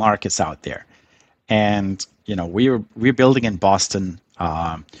amazing markets out there. And we're building in Boston,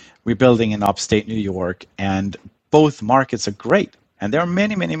 we're building in upstate New York, and both markets are great. And there are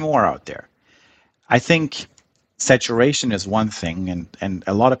many, many more out there. I think saturation is one thing, and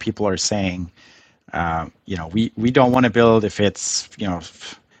a lot of people are saying, we don't want to build if it's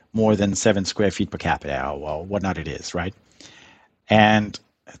more than 7 square feet per capita or whatnot it is, right? And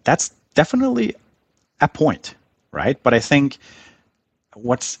that's definitely a point, right? But I think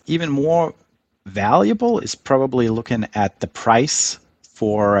what's even more valuable is probably looking at the price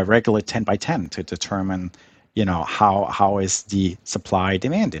for a regular 10 by 10 to determine, how is the supply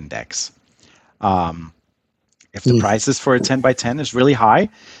demand index. If the prices for a 10 by 10 is really high,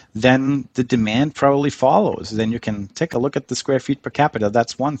 then the demand probably follows. Then you can take a look at the square feet per capita.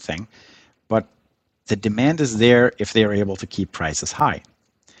 That's one thing. But the demand is there if they're able to keep prices high.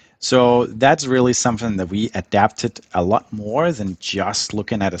 So that's really something that we adapted a lot more than just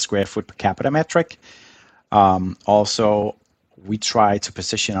looking at a square foot per capita metric. Also, we try to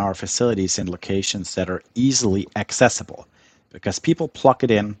position our facilities in locations that are easily accessible because people plug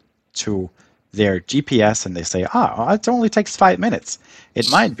it in to their GPS and they say, it only takes 5 minutes.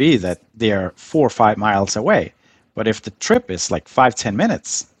 It might be that they're 4 or 5 miles away, but if the trip is like 5-10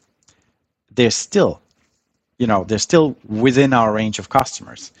 minutes, they're still within our range of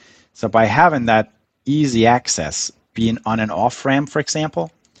customers. So by having that easy access, being on an off ramp, for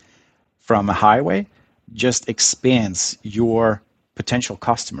example, from a highway, just expands your potential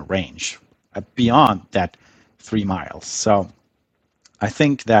customer range beyond that 3 miles. So I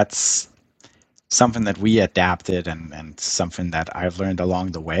think that's something that we adapted and something that I've learned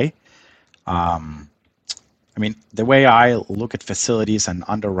along the way. I mean, the way I look at facilities and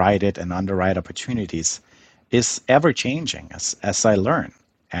underwrite opportunities is ever changing as I learn.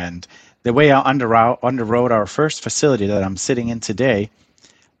 And the way I underwrote our first facility that I'm sitting in today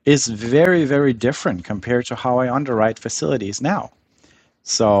is very, very different compared to how I underwrite facilities now.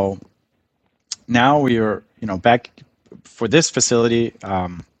 So now we are, back for this facility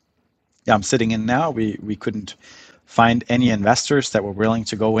I'm sitting in now, we couldn't find any investors that were willing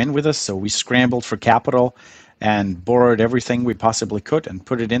to go in with us. So we scrambled for capital and borrowed everything we possibly could and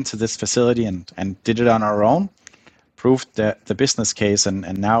put it into this facility and did it on our own, proved the business case.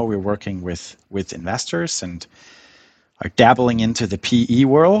 And now we're working with investors and are dabbling into the PE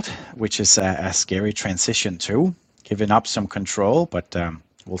world, which is a scary transition too, giving up some control, but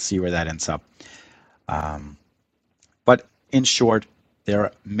we'll see where that ends up. But in short, there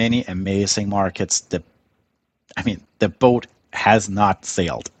are many amazing markets. The boat has not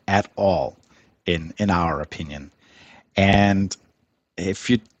sailed at all, in our opinion. And if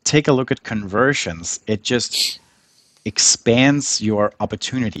you take a look at conversions, it just expands your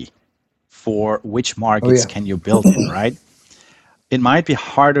opportunity for which markets can you build in, right? It might be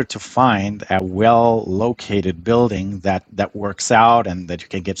harder to find a well-located building that works out and that you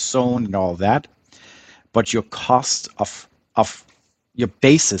can get zoned and all that, but your cost of your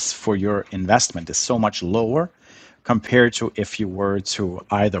basis for your investment is so much lower compared to if you were to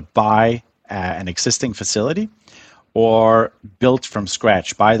either buy an existing facility or build from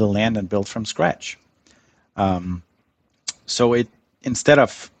scratch, buy the land and build from scratch. So it, instead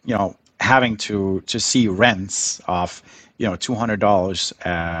of having to see rents of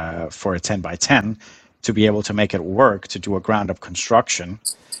 $200 for a 10 by 10 to be able to make it work to do a ground up construction,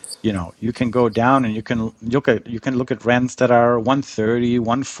 you can go down and you can look at rents that are 130,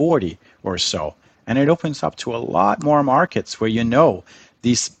 140 or so, and it opens up to a lot more markets where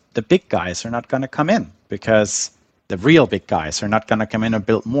the big guys are not going to come in because the real big guys are not going to come in and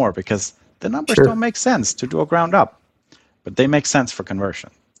build more because the numbers don't make sense to do a ground up, but they make sense for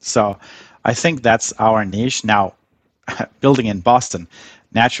conversion. So I think that's our niche now. building in Boston,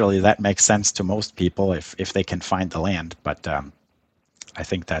 naturally that makes sense to most people if they can find the land. But I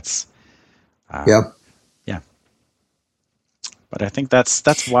think that's Yeah. yeah. But I think that's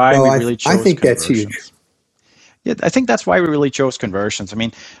why Well, we I really I chose think that's huge. conversions. Yeah, I think that's why we really chose conversions. I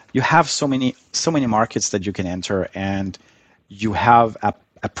mean, you have so many markets that you can enter, and you have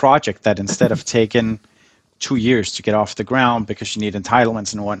a project that instead of taking 2 years to get off the ground because you need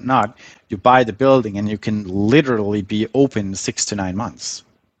entitlements and whatnot, you buy the building and you can literally be open 6 to 9 months,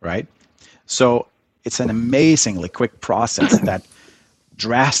 right? So it's an amazingly quick process that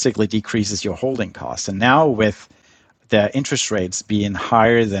drastically decreases your holding costs. And now with the interest rates being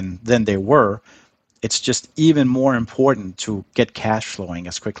higher than they were, it's just even more important to get cash flowing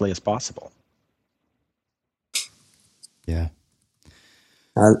as quickly as possible. Yeah.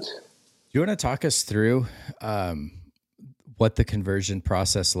 Uh, Do you want to talk us through what the conversion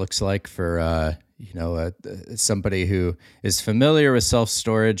process looks like for somebody who is familiar with self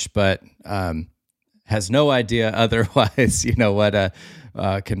storage but has no idea otherwise? What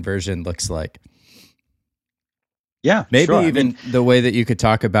a conversion looks like. Yeah, Maybe sure. even the way that you could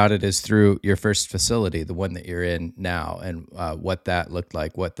talk about it is through your first facility, the one that you're in now, and what that looked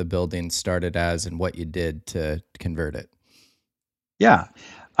like, what the building started as, and what you did to convert it. Yeah,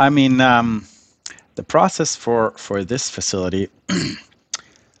 I mean, the process for this facility,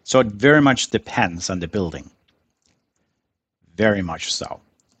 so it very much depends on the building. Very much so.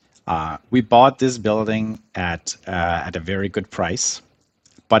 We bought this building at a very good price,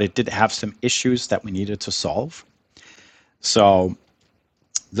 but it did have some issues that we needed to solve. So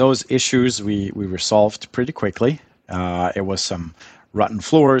those issues we resolved pretty quickly. It was some rotten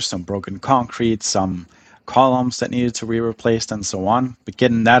floors, some broken concrete, some columns that needed to be replaced, and so on. But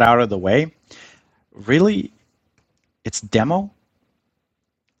getting that out of the way, really, it's demo.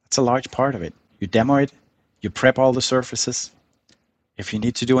 That's a large part of it. You demo it, you prep all the surfaces. If you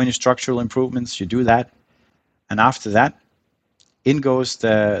need to do any structural improvements, you do that. And after that, in goes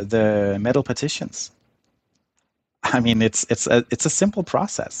the metal partitions. I mean, it's a simple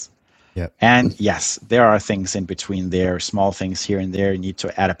process. Yep. And yes, there are things in between there, small things here and there. You need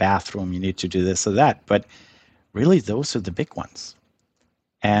to add a bathroom, you need to do this or that. But really, those are the big ones.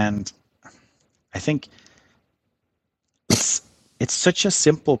 And I think it's such a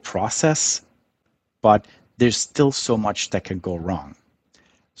simple process, but there's still so much that can go wrong.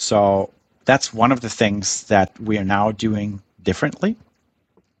 So that's one of the things that we are now doing differently,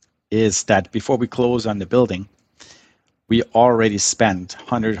 is that before we close on the building, we already spent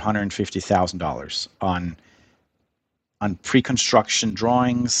 $150,000 on pre-construction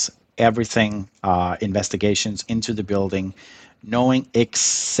drawings, everything, investigations into the building, knowing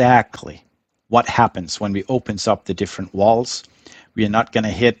exactly what happens when we opens up the different walls. We are not going to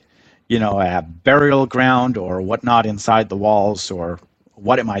hit, a burial ground or whatnot inside the walls or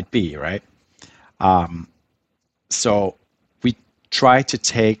what it might be, right? So we try to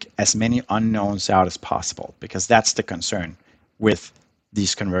take as many unknowns out as possible, because that's the concern with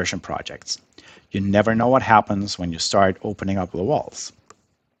these conversion projects. You never know what happens when you start opening up the walls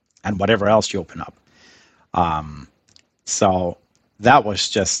and whatever else you open up. So that was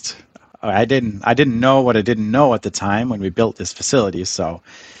just, I didn't know what I didn't know at the time when we built this facility. So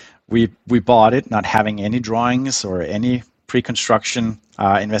we bought it not having any drawings or any pre-construction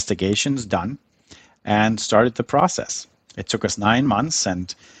investigations done, and started the process. It took us 9 months,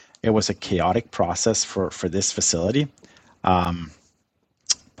 and it was a chaotic process for this facility,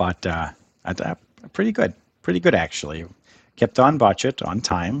 but pretty good actually. Kept on budget, on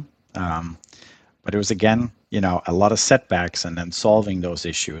time, but it was again, a lot of setbacks and then solving those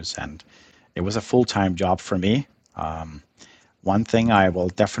issues, and it was a full-time job for me. One thing I will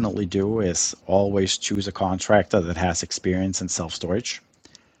definitely do is always choose a contractor that has experience in self-storage.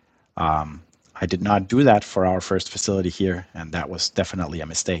 I did not do that for our first facility here, and that was definitely a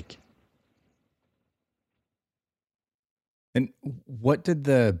mistake. And what did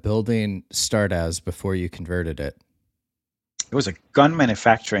the building start as before you converted it? It was a gun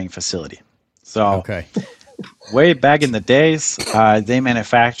manufacturing facility. So Okay. way back in the days, they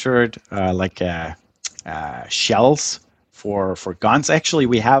manufactured shells for guns. Actually,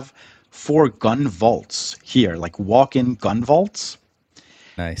 we have 4 gun vaults here, like walk-in gun vaults.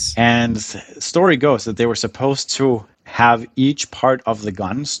 Nice. And story goes that they were supposed to have each part of the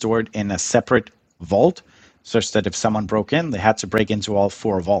gun stored in a separate vault, such that if someone broke in, they had to break into all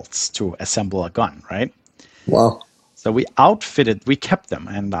 4 vaults to assemble a gun, right? Wow. So we kept them,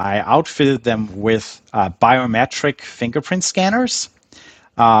 and I outfitted them with biometric fingerprint scanners.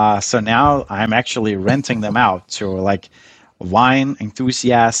 So now I'm actually renting them out to like wine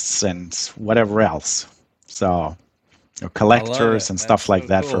enthusiasts and whatever else. So collectors and stuff like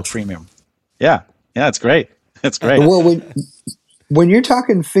that for a premium. Yeah, it's great. It's great. Well, when you're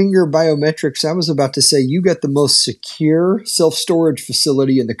talking finger biometrics, I was about to say you got the most secure self-storage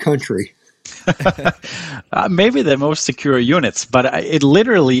facility in the country. Maybe the most secure units, but it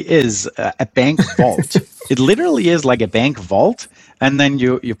literally is a bank vault. It literally is like a bank vault, and then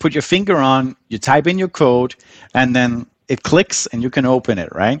you put your finger on, you type in your code, and then it clicks and you can open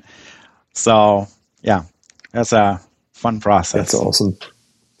it, right? So yeah, that's a fun process. That's awesome.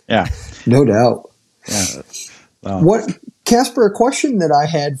 Yeah, no doubt. Yeah. What, Casper, a question that I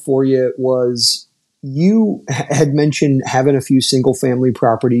had for you was, you had mentioned having a few single family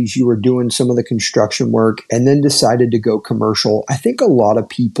properties. You were doing some of the construction work and then decided to go commercial. I think a lot of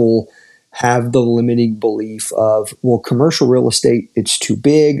people have the limiting belief of, well, commercial real estate, it's too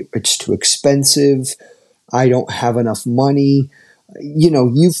big, it's too expensive, I don't have enough money.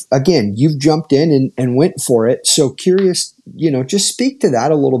 You've jumped in and went for it. So curious, just speak to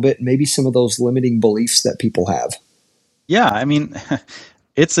that a little bit, and maybe some of those limiting beliefs that people have. Yeah, I mean,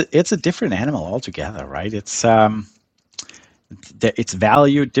 it's a different animal altogether, right? It's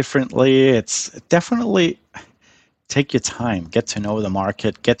valued differently. It's definitely take your time, get to know the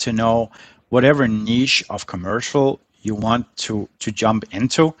market, get to know whatever niche of commercial you want to jump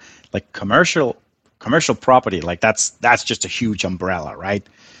into. Like commercial property, like that's just a huge umbrella, right?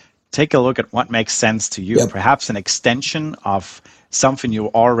 Take a look at what makes sense to you. Yep. Perhaps an extension of something you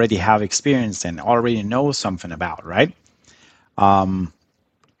already have experience in, already know something about, right? And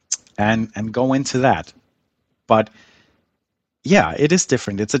go into that. But yeah, it is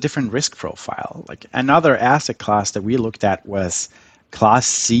different. It's a different risk profile. Like another asset class that we looked at was Class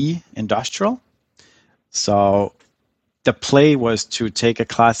C industrial. So the play was to take a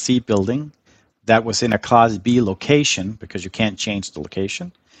Class C building that was in a Class B location, because you can't change the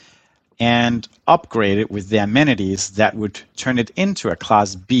location, and upgrade it with the amenities that would turn it into a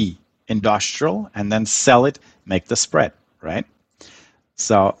Class B industrial, and then sell it, make the spread, right?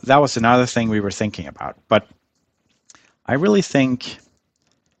 So that was another thing we were thinking about. But I really think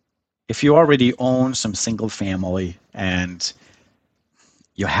if you already own some single family and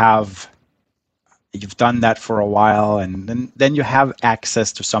you've done that for a while, and then you have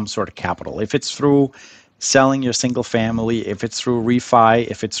access to some sort of capital. If it's through selling your single family, if it's through refi,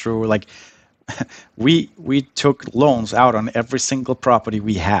 if it's through like we took loans out on every single property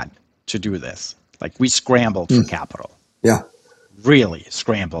we had to do this. Like we scrambled for capital. Yeah. Really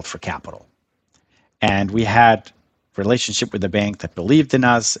scrambled for capital. And we had relationship with the bank that believed in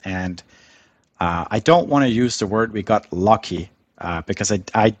us. And I don't want to use the word we got lucky, because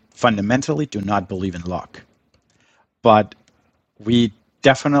I fundamentally do not believe in luck. But we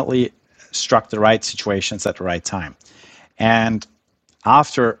definitely struck the right situations at the right time. And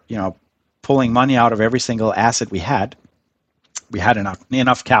after, pulling money out of every single asset we had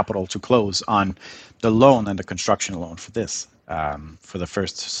enough capital to close on the loan and the construction loan for this, for the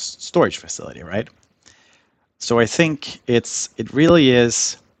first storage facility, right? So I think it really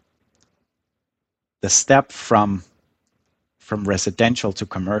is the step from residential to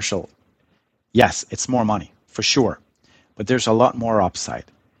commercial. Yes, it's more money for sure, but there's a lot more upside,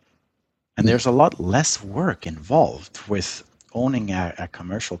 and there's a lot less work involved with owning a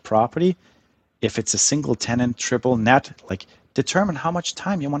commercial property. If it's a single tenant, triple net, like determine how much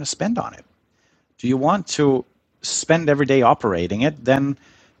time you want to spend on it. Do you want to spend every day operating it? Then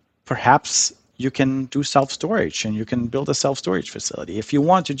perhaps you can do self-storage and you can build a self-storage facility. If you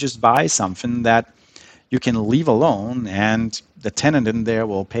want to just buy something that you can leave alone and the tenant in there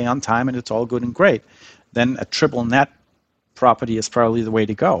will pay on time and it's all good and great, then a triple net property is probably the way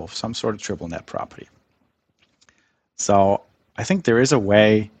to go, some sort of triple net property. So I think there is a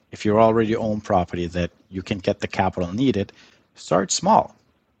way, if you already own property, that you can get the capital needed. Start small.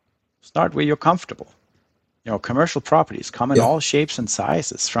 Start where you're comfortable. Commercial properties come in all shapes and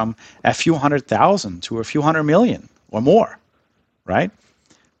sizes, from a few $100,000 to a few $100 million or more, right?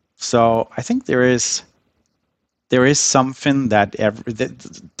 So I think there is something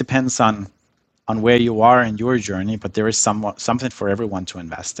that depends on where you are in your journey, but there is something for everyone to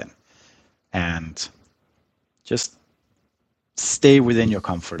invest in, and just stay within your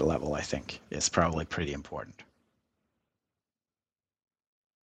comfort level, I think, is probably pretty important.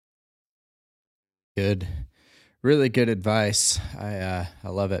 Good. Really good advice. I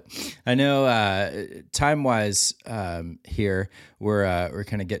love it. I know time-wise here we're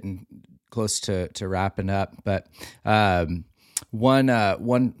kind of getting close to wrapping up, but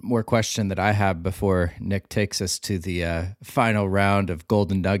one more question that I have before Nick takes us to the final round of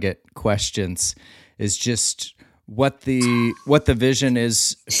Golden Nugget questions is just what the vision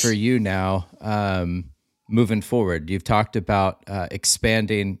is for you now, moving forward? You've talked about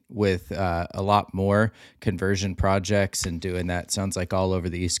expanding with a lot more conversion projects and doing that. Sounds like all over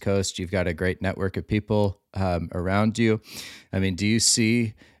the East Coast. You've got a great network of people around you. I mean, do you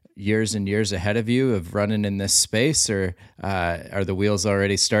see years and years ahead of you of running in this space, or are the wheels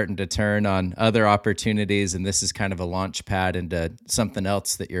already starting to turn on other opportunities and this is kind of a launch pad into something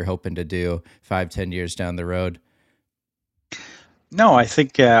else that you're hoping to do 5-10 years down the road? No, I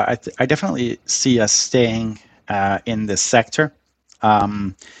think I definitely see us staying in this sector.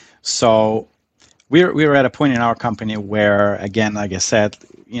 So we're at a point in our company where, again, like I said,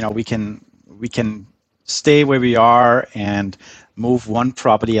 we can stay where we are and move one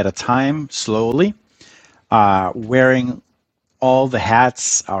property at a time slowly, wearing all the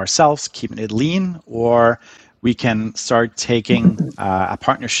hats ourselves, keeping it lean, or we can start taking a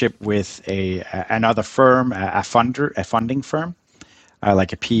partnership with another firm, a funding firm,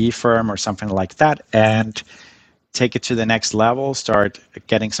 like a PE firm or something like that, and take it to the next level, start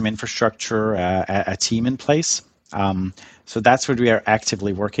getting some infrastructure, a team in place. So that's what we are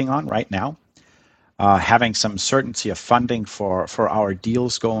actively working on right now. Having some certainty of funding for our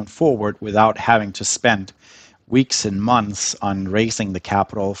deals going forward without having to spend weeks and months on raising the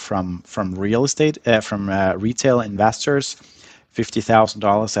capital from real estate, from retail investors,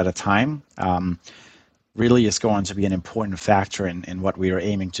 $50,000 at a time, really is going to be an important factor in what we are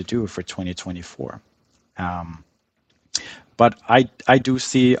aiming to do for 2024. But I do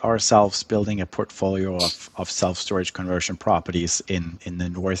see ourselves building a portfolio of self-storage conversion properties in the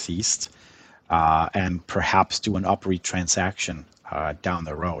Northeast, and perhaps do an UPREIT transaction down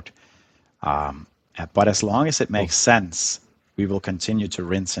the road. But as long as it makes sense, we will continue to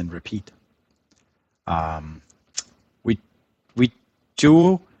rinse and repeat. We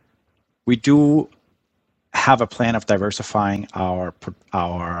do have a plan of diversifying our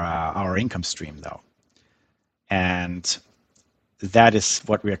income stream, though, and that is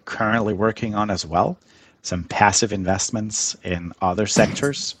what we are currently working on as well. Some passive investments in other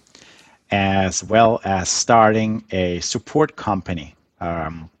sectors, as well as starting a support company.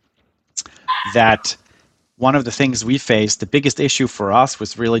 That one of the things we faced, the biggest issue for us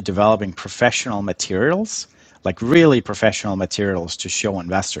was really developing professional materials, like really professional materials to show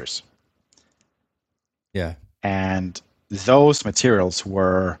investors. Yeah. And those materials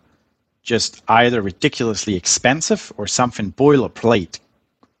were just either ridiculously expensive or something boilerplate,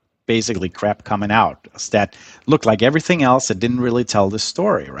 basically crap coming out that looked like everything else that didn't really tell the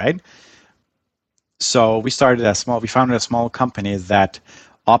story, right? So we founded a small company that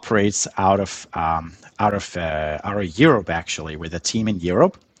operates out of Europe, actually, with a team in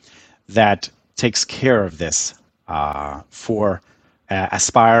Europe that takes care of this for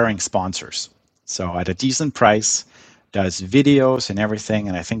aspiring sponsors. So at a decent price, does videos and everything,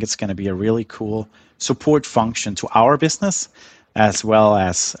 and I think it's going to be a really cool support function to our business, as well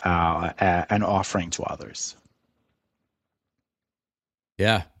as an offering to others.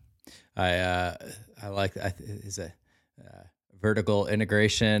 Yeah, I like that. Is a vertical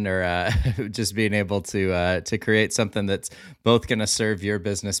integration, or just being able to create something that's both going to serve your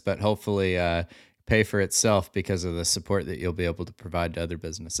business, but hopefully pay for itself because of the support that you'll be able to provide to other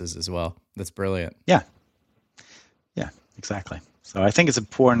businesses as well. That's brilliant. Yeah, exactly. So I think it's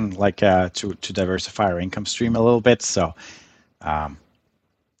important, like to diversify our income stream a little bit. So,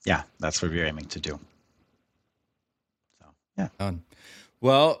 that's what we're aiming to do. So, yeah.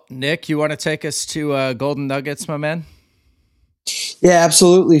 Well, Nick, you want to take us to Golden Nuggets, my man? Yeah,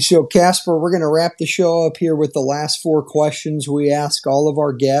 absolutely. So, Casper, we're going to wrap the show up here with the last 4 questions we ask all of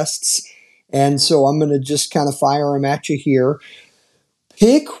our guests. And so I'm going to just kind of fire them at you here.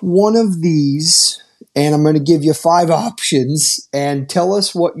 Pick one of these, and I'm going to give you 5 options, and tell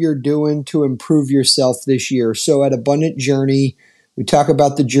us what you're doing to improve yourself this year. So at Abundant Journey, we talk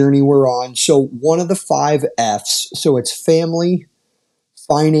about the journey we're on. So one of the 5 F's, so it's family,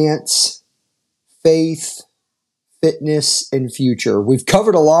 finance, faith, fitness, and future. We've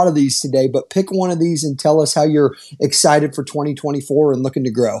covered a lot of these today, but pick one of these and tell us how you're excited for 2024 and looking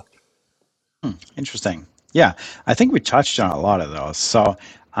to grow. Interesting. Yeah, I think we touched on a lot of those. So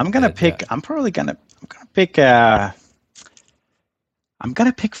I'm gonna pick. Yeah. I'm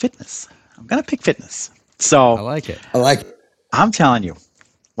gonna pick fitness. I'm gonna pick fitness. So I like it. I'm telling you,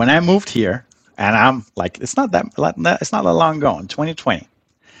 when I moved here, and I'm like, it's not that long ago, in 2020,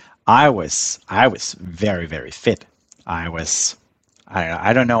 I was very, very fit. I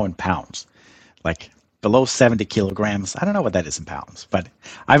don't know in pounds, like below 70 kilograms. I don't know what that is in pounds, but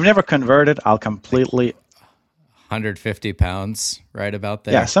I've never converted. I'll completely 150 pounds, right about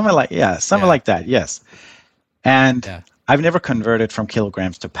there. Yeah, something like that. Yes. And I've never converted from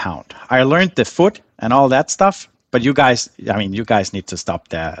kilograms to pound. I learned the foot and all that stuff, but you guys, I mean, you guys need to stop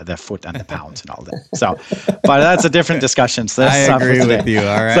the foot and the pounds and all that. So, but that's a different discussion. So I that's not for agree today. with you.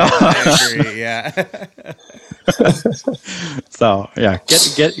 All right. So, I agree. Yeah. so yeah,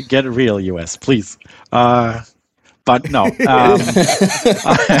 get real, US, please. But no.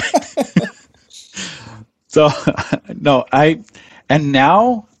 So no, and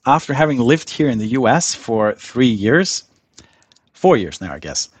now after having lived here in the US for 3 years, 4 years now, I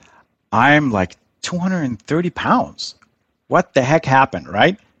guess, I'm like 230 pounds. What the heck happened,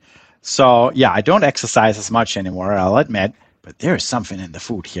 right? So yeah, I don't exercise as much anymore, I'll admit, but there's something in the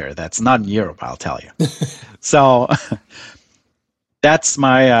food here that's not in Europe, I'll tell you. So that's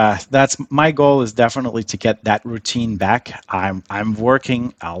my goal, is definitely to get that routine back. I'm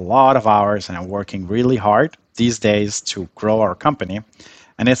working a lot of hours and I'm working really hard these days to grow our company,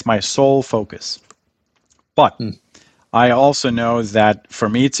 and it's my sole focus. But I also know that for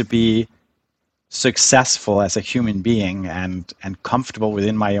me to be successful as a human being and comfortable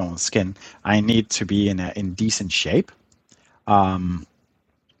within my own skin, I need to be in decent shape.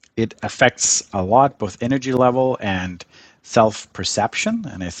 It affects a lot, both energy level and self-perception,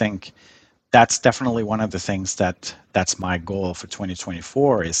 and I think that's definitely one of the things that's my goal for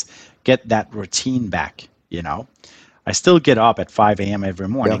 2024, is get that routine back. I still get up at 5 a.m. every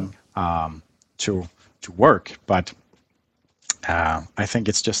morning to work, but I think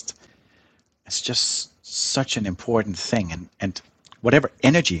it's just such an important thing, and whatever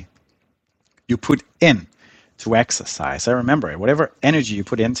energy you put in to exercise, I remember it, whatever energy you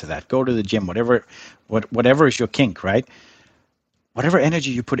put into that, go to the gym, whatever is your kink, right? Whatever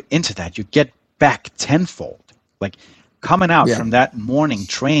energy you put into that, you get back tenfold. Like coming out from that morning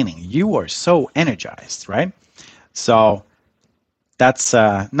training, you are so energized, right? So that's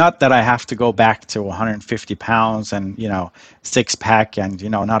not that I have to go back to 150 pounds and six pack and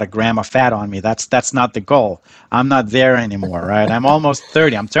not a gram of fat on me. That's not the goal. I'm not there anymore, right? I'm almost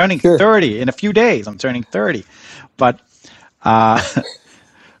 30. I'm turning 30 in a few days. I'm turning 30, but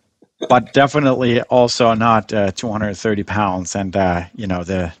but definitely also not 230 pounds. And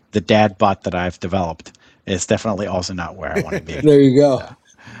the dad butt that I've developed is definitely also not where I want to be. There you go. So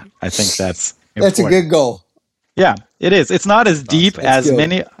I think that's important. That's a good goal. Yeah, it is. It's not as deep That's as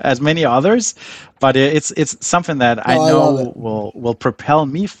good. many others, but it's something that I know will propel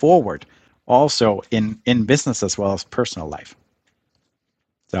me forward, also in business as well as personal life.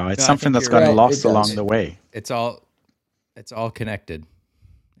 So it's something that's gotten lost along the way. It's all connected,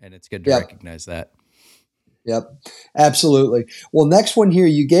 and it's good to recognize that. Yep, absolutely. Well, next one here,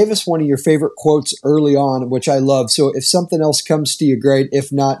 you gave us one of your favorite quotes early on, which I love. So if something else comes to you, great.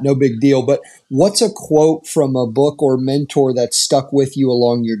 If not, no big deal. But what's a quote from a book or mentor that stuck with you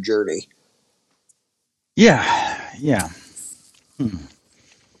along your journey? Yeah.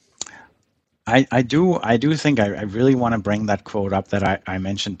 I do think I really want to bring that quote up that I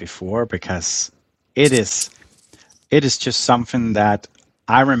mentioned before, because it is just something that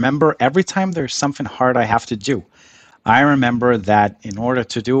I remember every time there's something hard I have to do. I remember that in order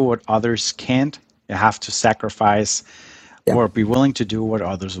to do what others can't, you have to sacrifice or be willing to do what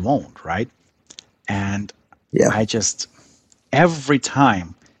others won't, right? And I just, every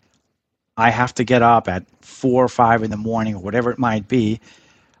time I have to get up at 4 or 5 in the morning or whatever it might be,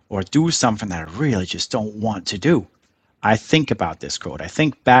 or do something that I really just don't want to do, I think about this quote. I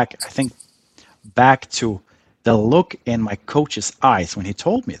think back to the look in my coach's eyes when he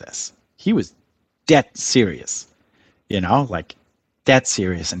told me this. He was dead serious, like dead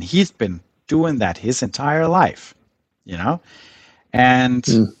serious. And he's been doing that his entire life, and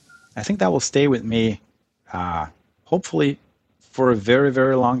I think that will stay with me, hopefully for a very,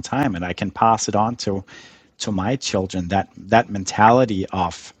 very long time. And I can pass it on to my children, that mentality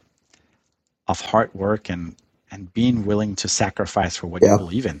of hard work and being willing to sacrifice for what you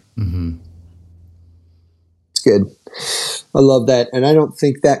believe in. Mm-hmm. Good. I love that. And I don't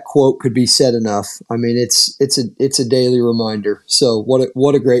think that quote could be said enough. I mean, it's a daily reminder. So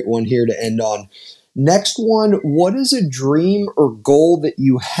what a great one here to end on. Next one, what is a dream or goal that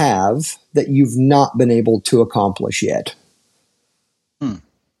you have that you've not been able to accomplish yet?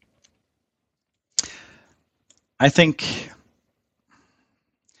 I think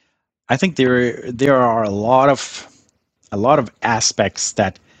there are a lot of aspects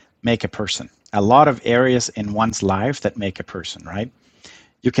that make a person. A lot of areas in one's life that make a person, right?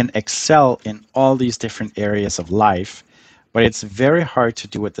 You can excel in all these different areas of life, but it's very hard to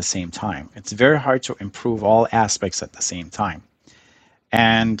do at the same time. It's very hard to improve all aspects at the same time.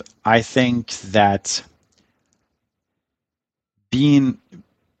 And I think that being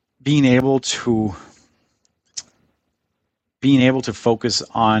able to being able to focus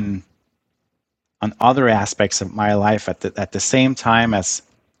on other aspects of my life at the same time as,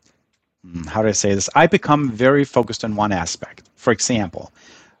 how do I say this? I become very focused on one aspect. For example,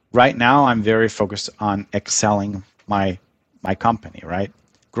 right now I'm very focused on excelling my company, right?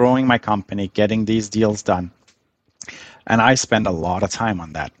 Growing my company, getting these deals done. And I spend a lot of time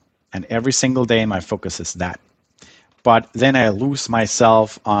on that. And every single day my focus is that. But then I lose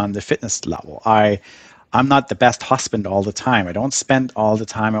myself on the fitness level. I'm not the best husband all the time. I don't spend all the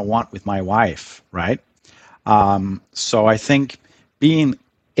time I want with my wife, right? So I think being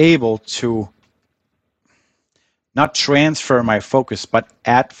able to not transfer my focus, but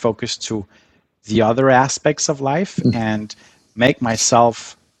add focus to the other aspects of life and make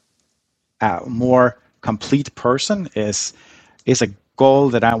myself a more complete person is a goal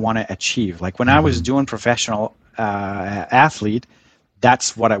that I want to achieve. Like when I was doing professional athlete,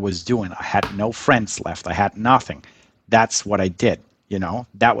 that's what I was doing. I had no friends left. I had nothing. That's what I did.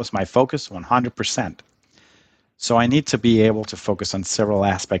 That was my focus 100%. So I need to be able to focus on several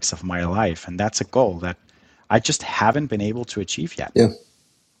aspects of my life. And that's a goal that I just haven't been able to achieve yet. Yeah.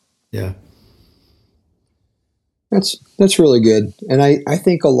 Yeah. That's really good. And I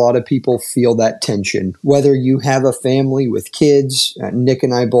think a lot of people feel that tension, whether you have a family with kids, Nick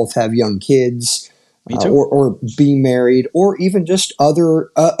and I both have young kids, Me too. or be married, or even just other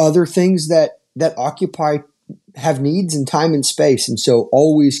things that have needs and time and space. And so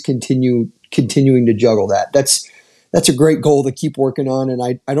always continuing to juggle that. That's a great goal to keep working on.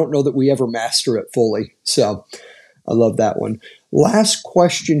 And I don't know that we ever master it fully. So I love that one. Last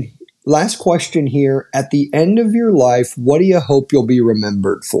question here. At the end of your life, what do you hope you'll be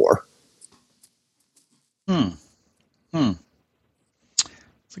remembered for? It's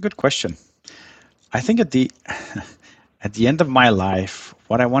a good question. I think at the end of my life,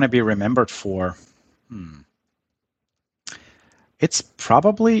 what I want to be remembered for, it's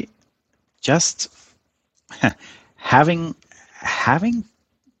probably just having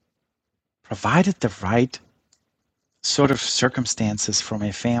provided the right sort of circumstances for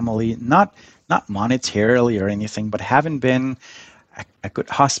my family, not monetarily or anything, but having been a good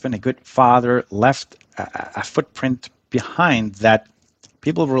husband, a good father, left a footprint behind that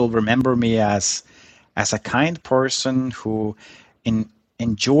people will remember me as a kind person who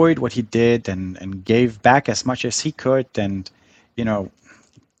enjoyed what he did and gave back as much as he could, and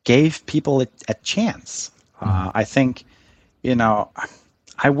gave people a chance. I think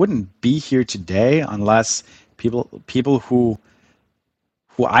I wouldn't be here today unless people who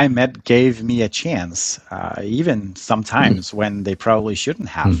I met gave me a chance, even sometimes when they probably shouldn't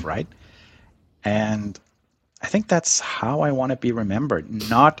have, right? And I think that's how I want to be remembered.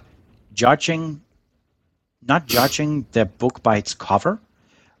 Not judging the book by its cover,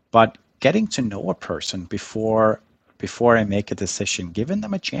 but getting to know a person before I make a decision, giving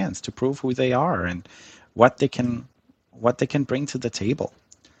them a chance to prove who they are and what they can bring to the table.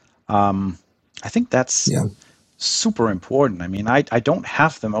 I think that's super important. I mean, I don't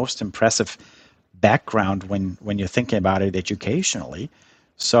have the most impressive background when you're thinking about it educationally.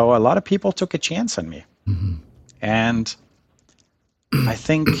 So a lot of people took a chance on me. And I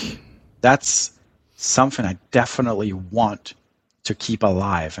think that's something I definitely want to keep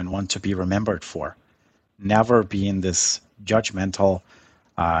alive and want to be remembered for. Never being this judgmental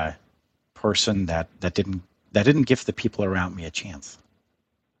person that didn't give the people around me a chance.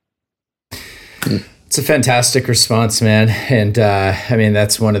 It's a fantastic response, man. And I mean,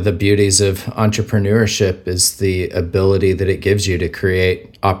 that's one of the beauties of entrepreneurship, is the ability that it gives you to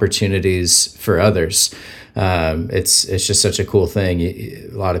create opportunities for others. It's just such a cool thing. A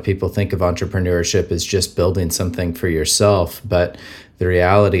lot of people think of entrepreneurship as just building something for yourself, but the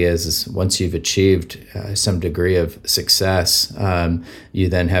reality is once you've achieved some degree of success, you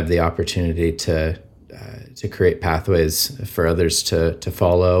then have the opportunity to create pathways for others to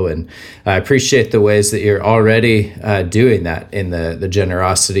follow. And I appreciate the ways that you're already doing that, in the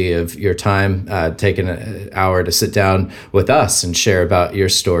generosity of your time, taking an hour to sit down with us and share about your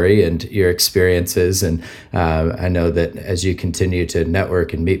story and your experiences. And I know that as you continue to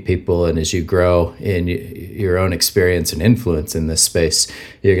network and meet people, and as you grow in your own experience and influence in this space,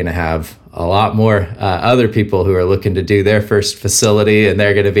 you're going to have a lot more other people who are looking to do their first facility, and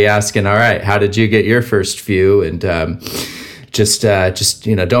they're going to be asking, all right, how did you get your first few? And just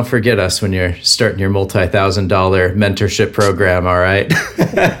don't forget us when you're starting your multi-$1,000 mentorship program. All right.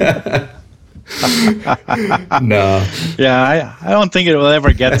 No. Yeah, I don't think it will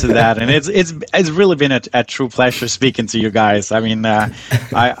ever get to that, and it's really been a true pleasure speaking to you guys. I mean,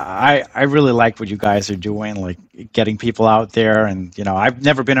 I really like what you guys are doing. Like, getting people out there. And I've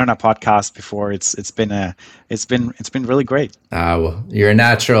never been on a podcast before. It's been really great. Well, you're a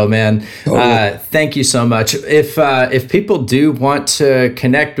natural, man. Totally. Thank you so much. If people do want to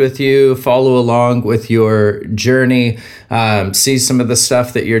connect with you, follow along with your journey, see some of the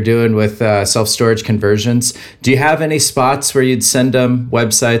stuff that you're doing with self-storage conversions, do you have any spots where you'd send them,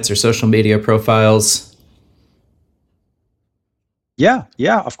 websites or social media profiles?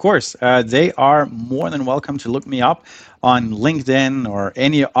 Yeah, of course. They are more than welcome to look me up on LinkedIn or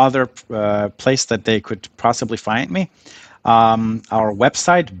any other place that they could possibly find me. Our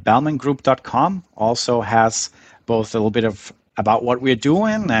website, bahlmanngroup.com, also has both a little bit of about what we're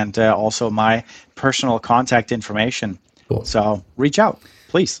doing and also my personal contact information. Cool. So reach out,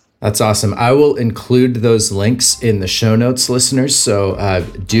 please. That's awesome. I will include those links in the show notes, listeners. So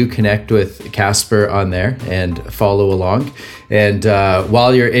do connect with Casper on there and follow along. And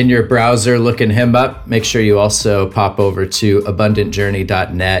while you're in your browser looking him up, make sure you also pop over to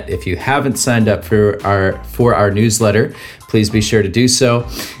abundantjourney.net. If you haven't signed up for our newsletter, please be sure to do so.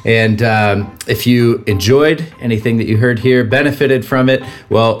 And if you enjoyed anything that you heard here, benefited from it,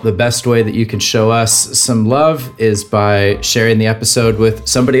 well, the best way that you can show us some love is by sharing the episode with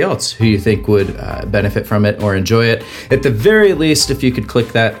somebody else who you think would benefit from it or enjoy it. At the very least, if you could click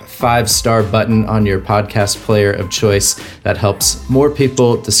that 5-star button on your podcast player of choice, that helps more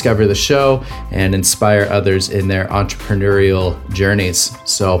people discover the show and inspire others in their entrepreneurial journeys.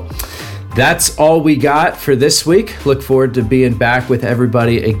 So that's all we got for this week. Look forward to being back with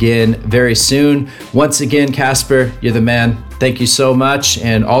everybody again very soon. Once again, Casper, you're the man. Thank you so much,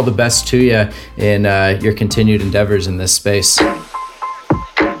 and all the best to you in your continued endeavors in this space.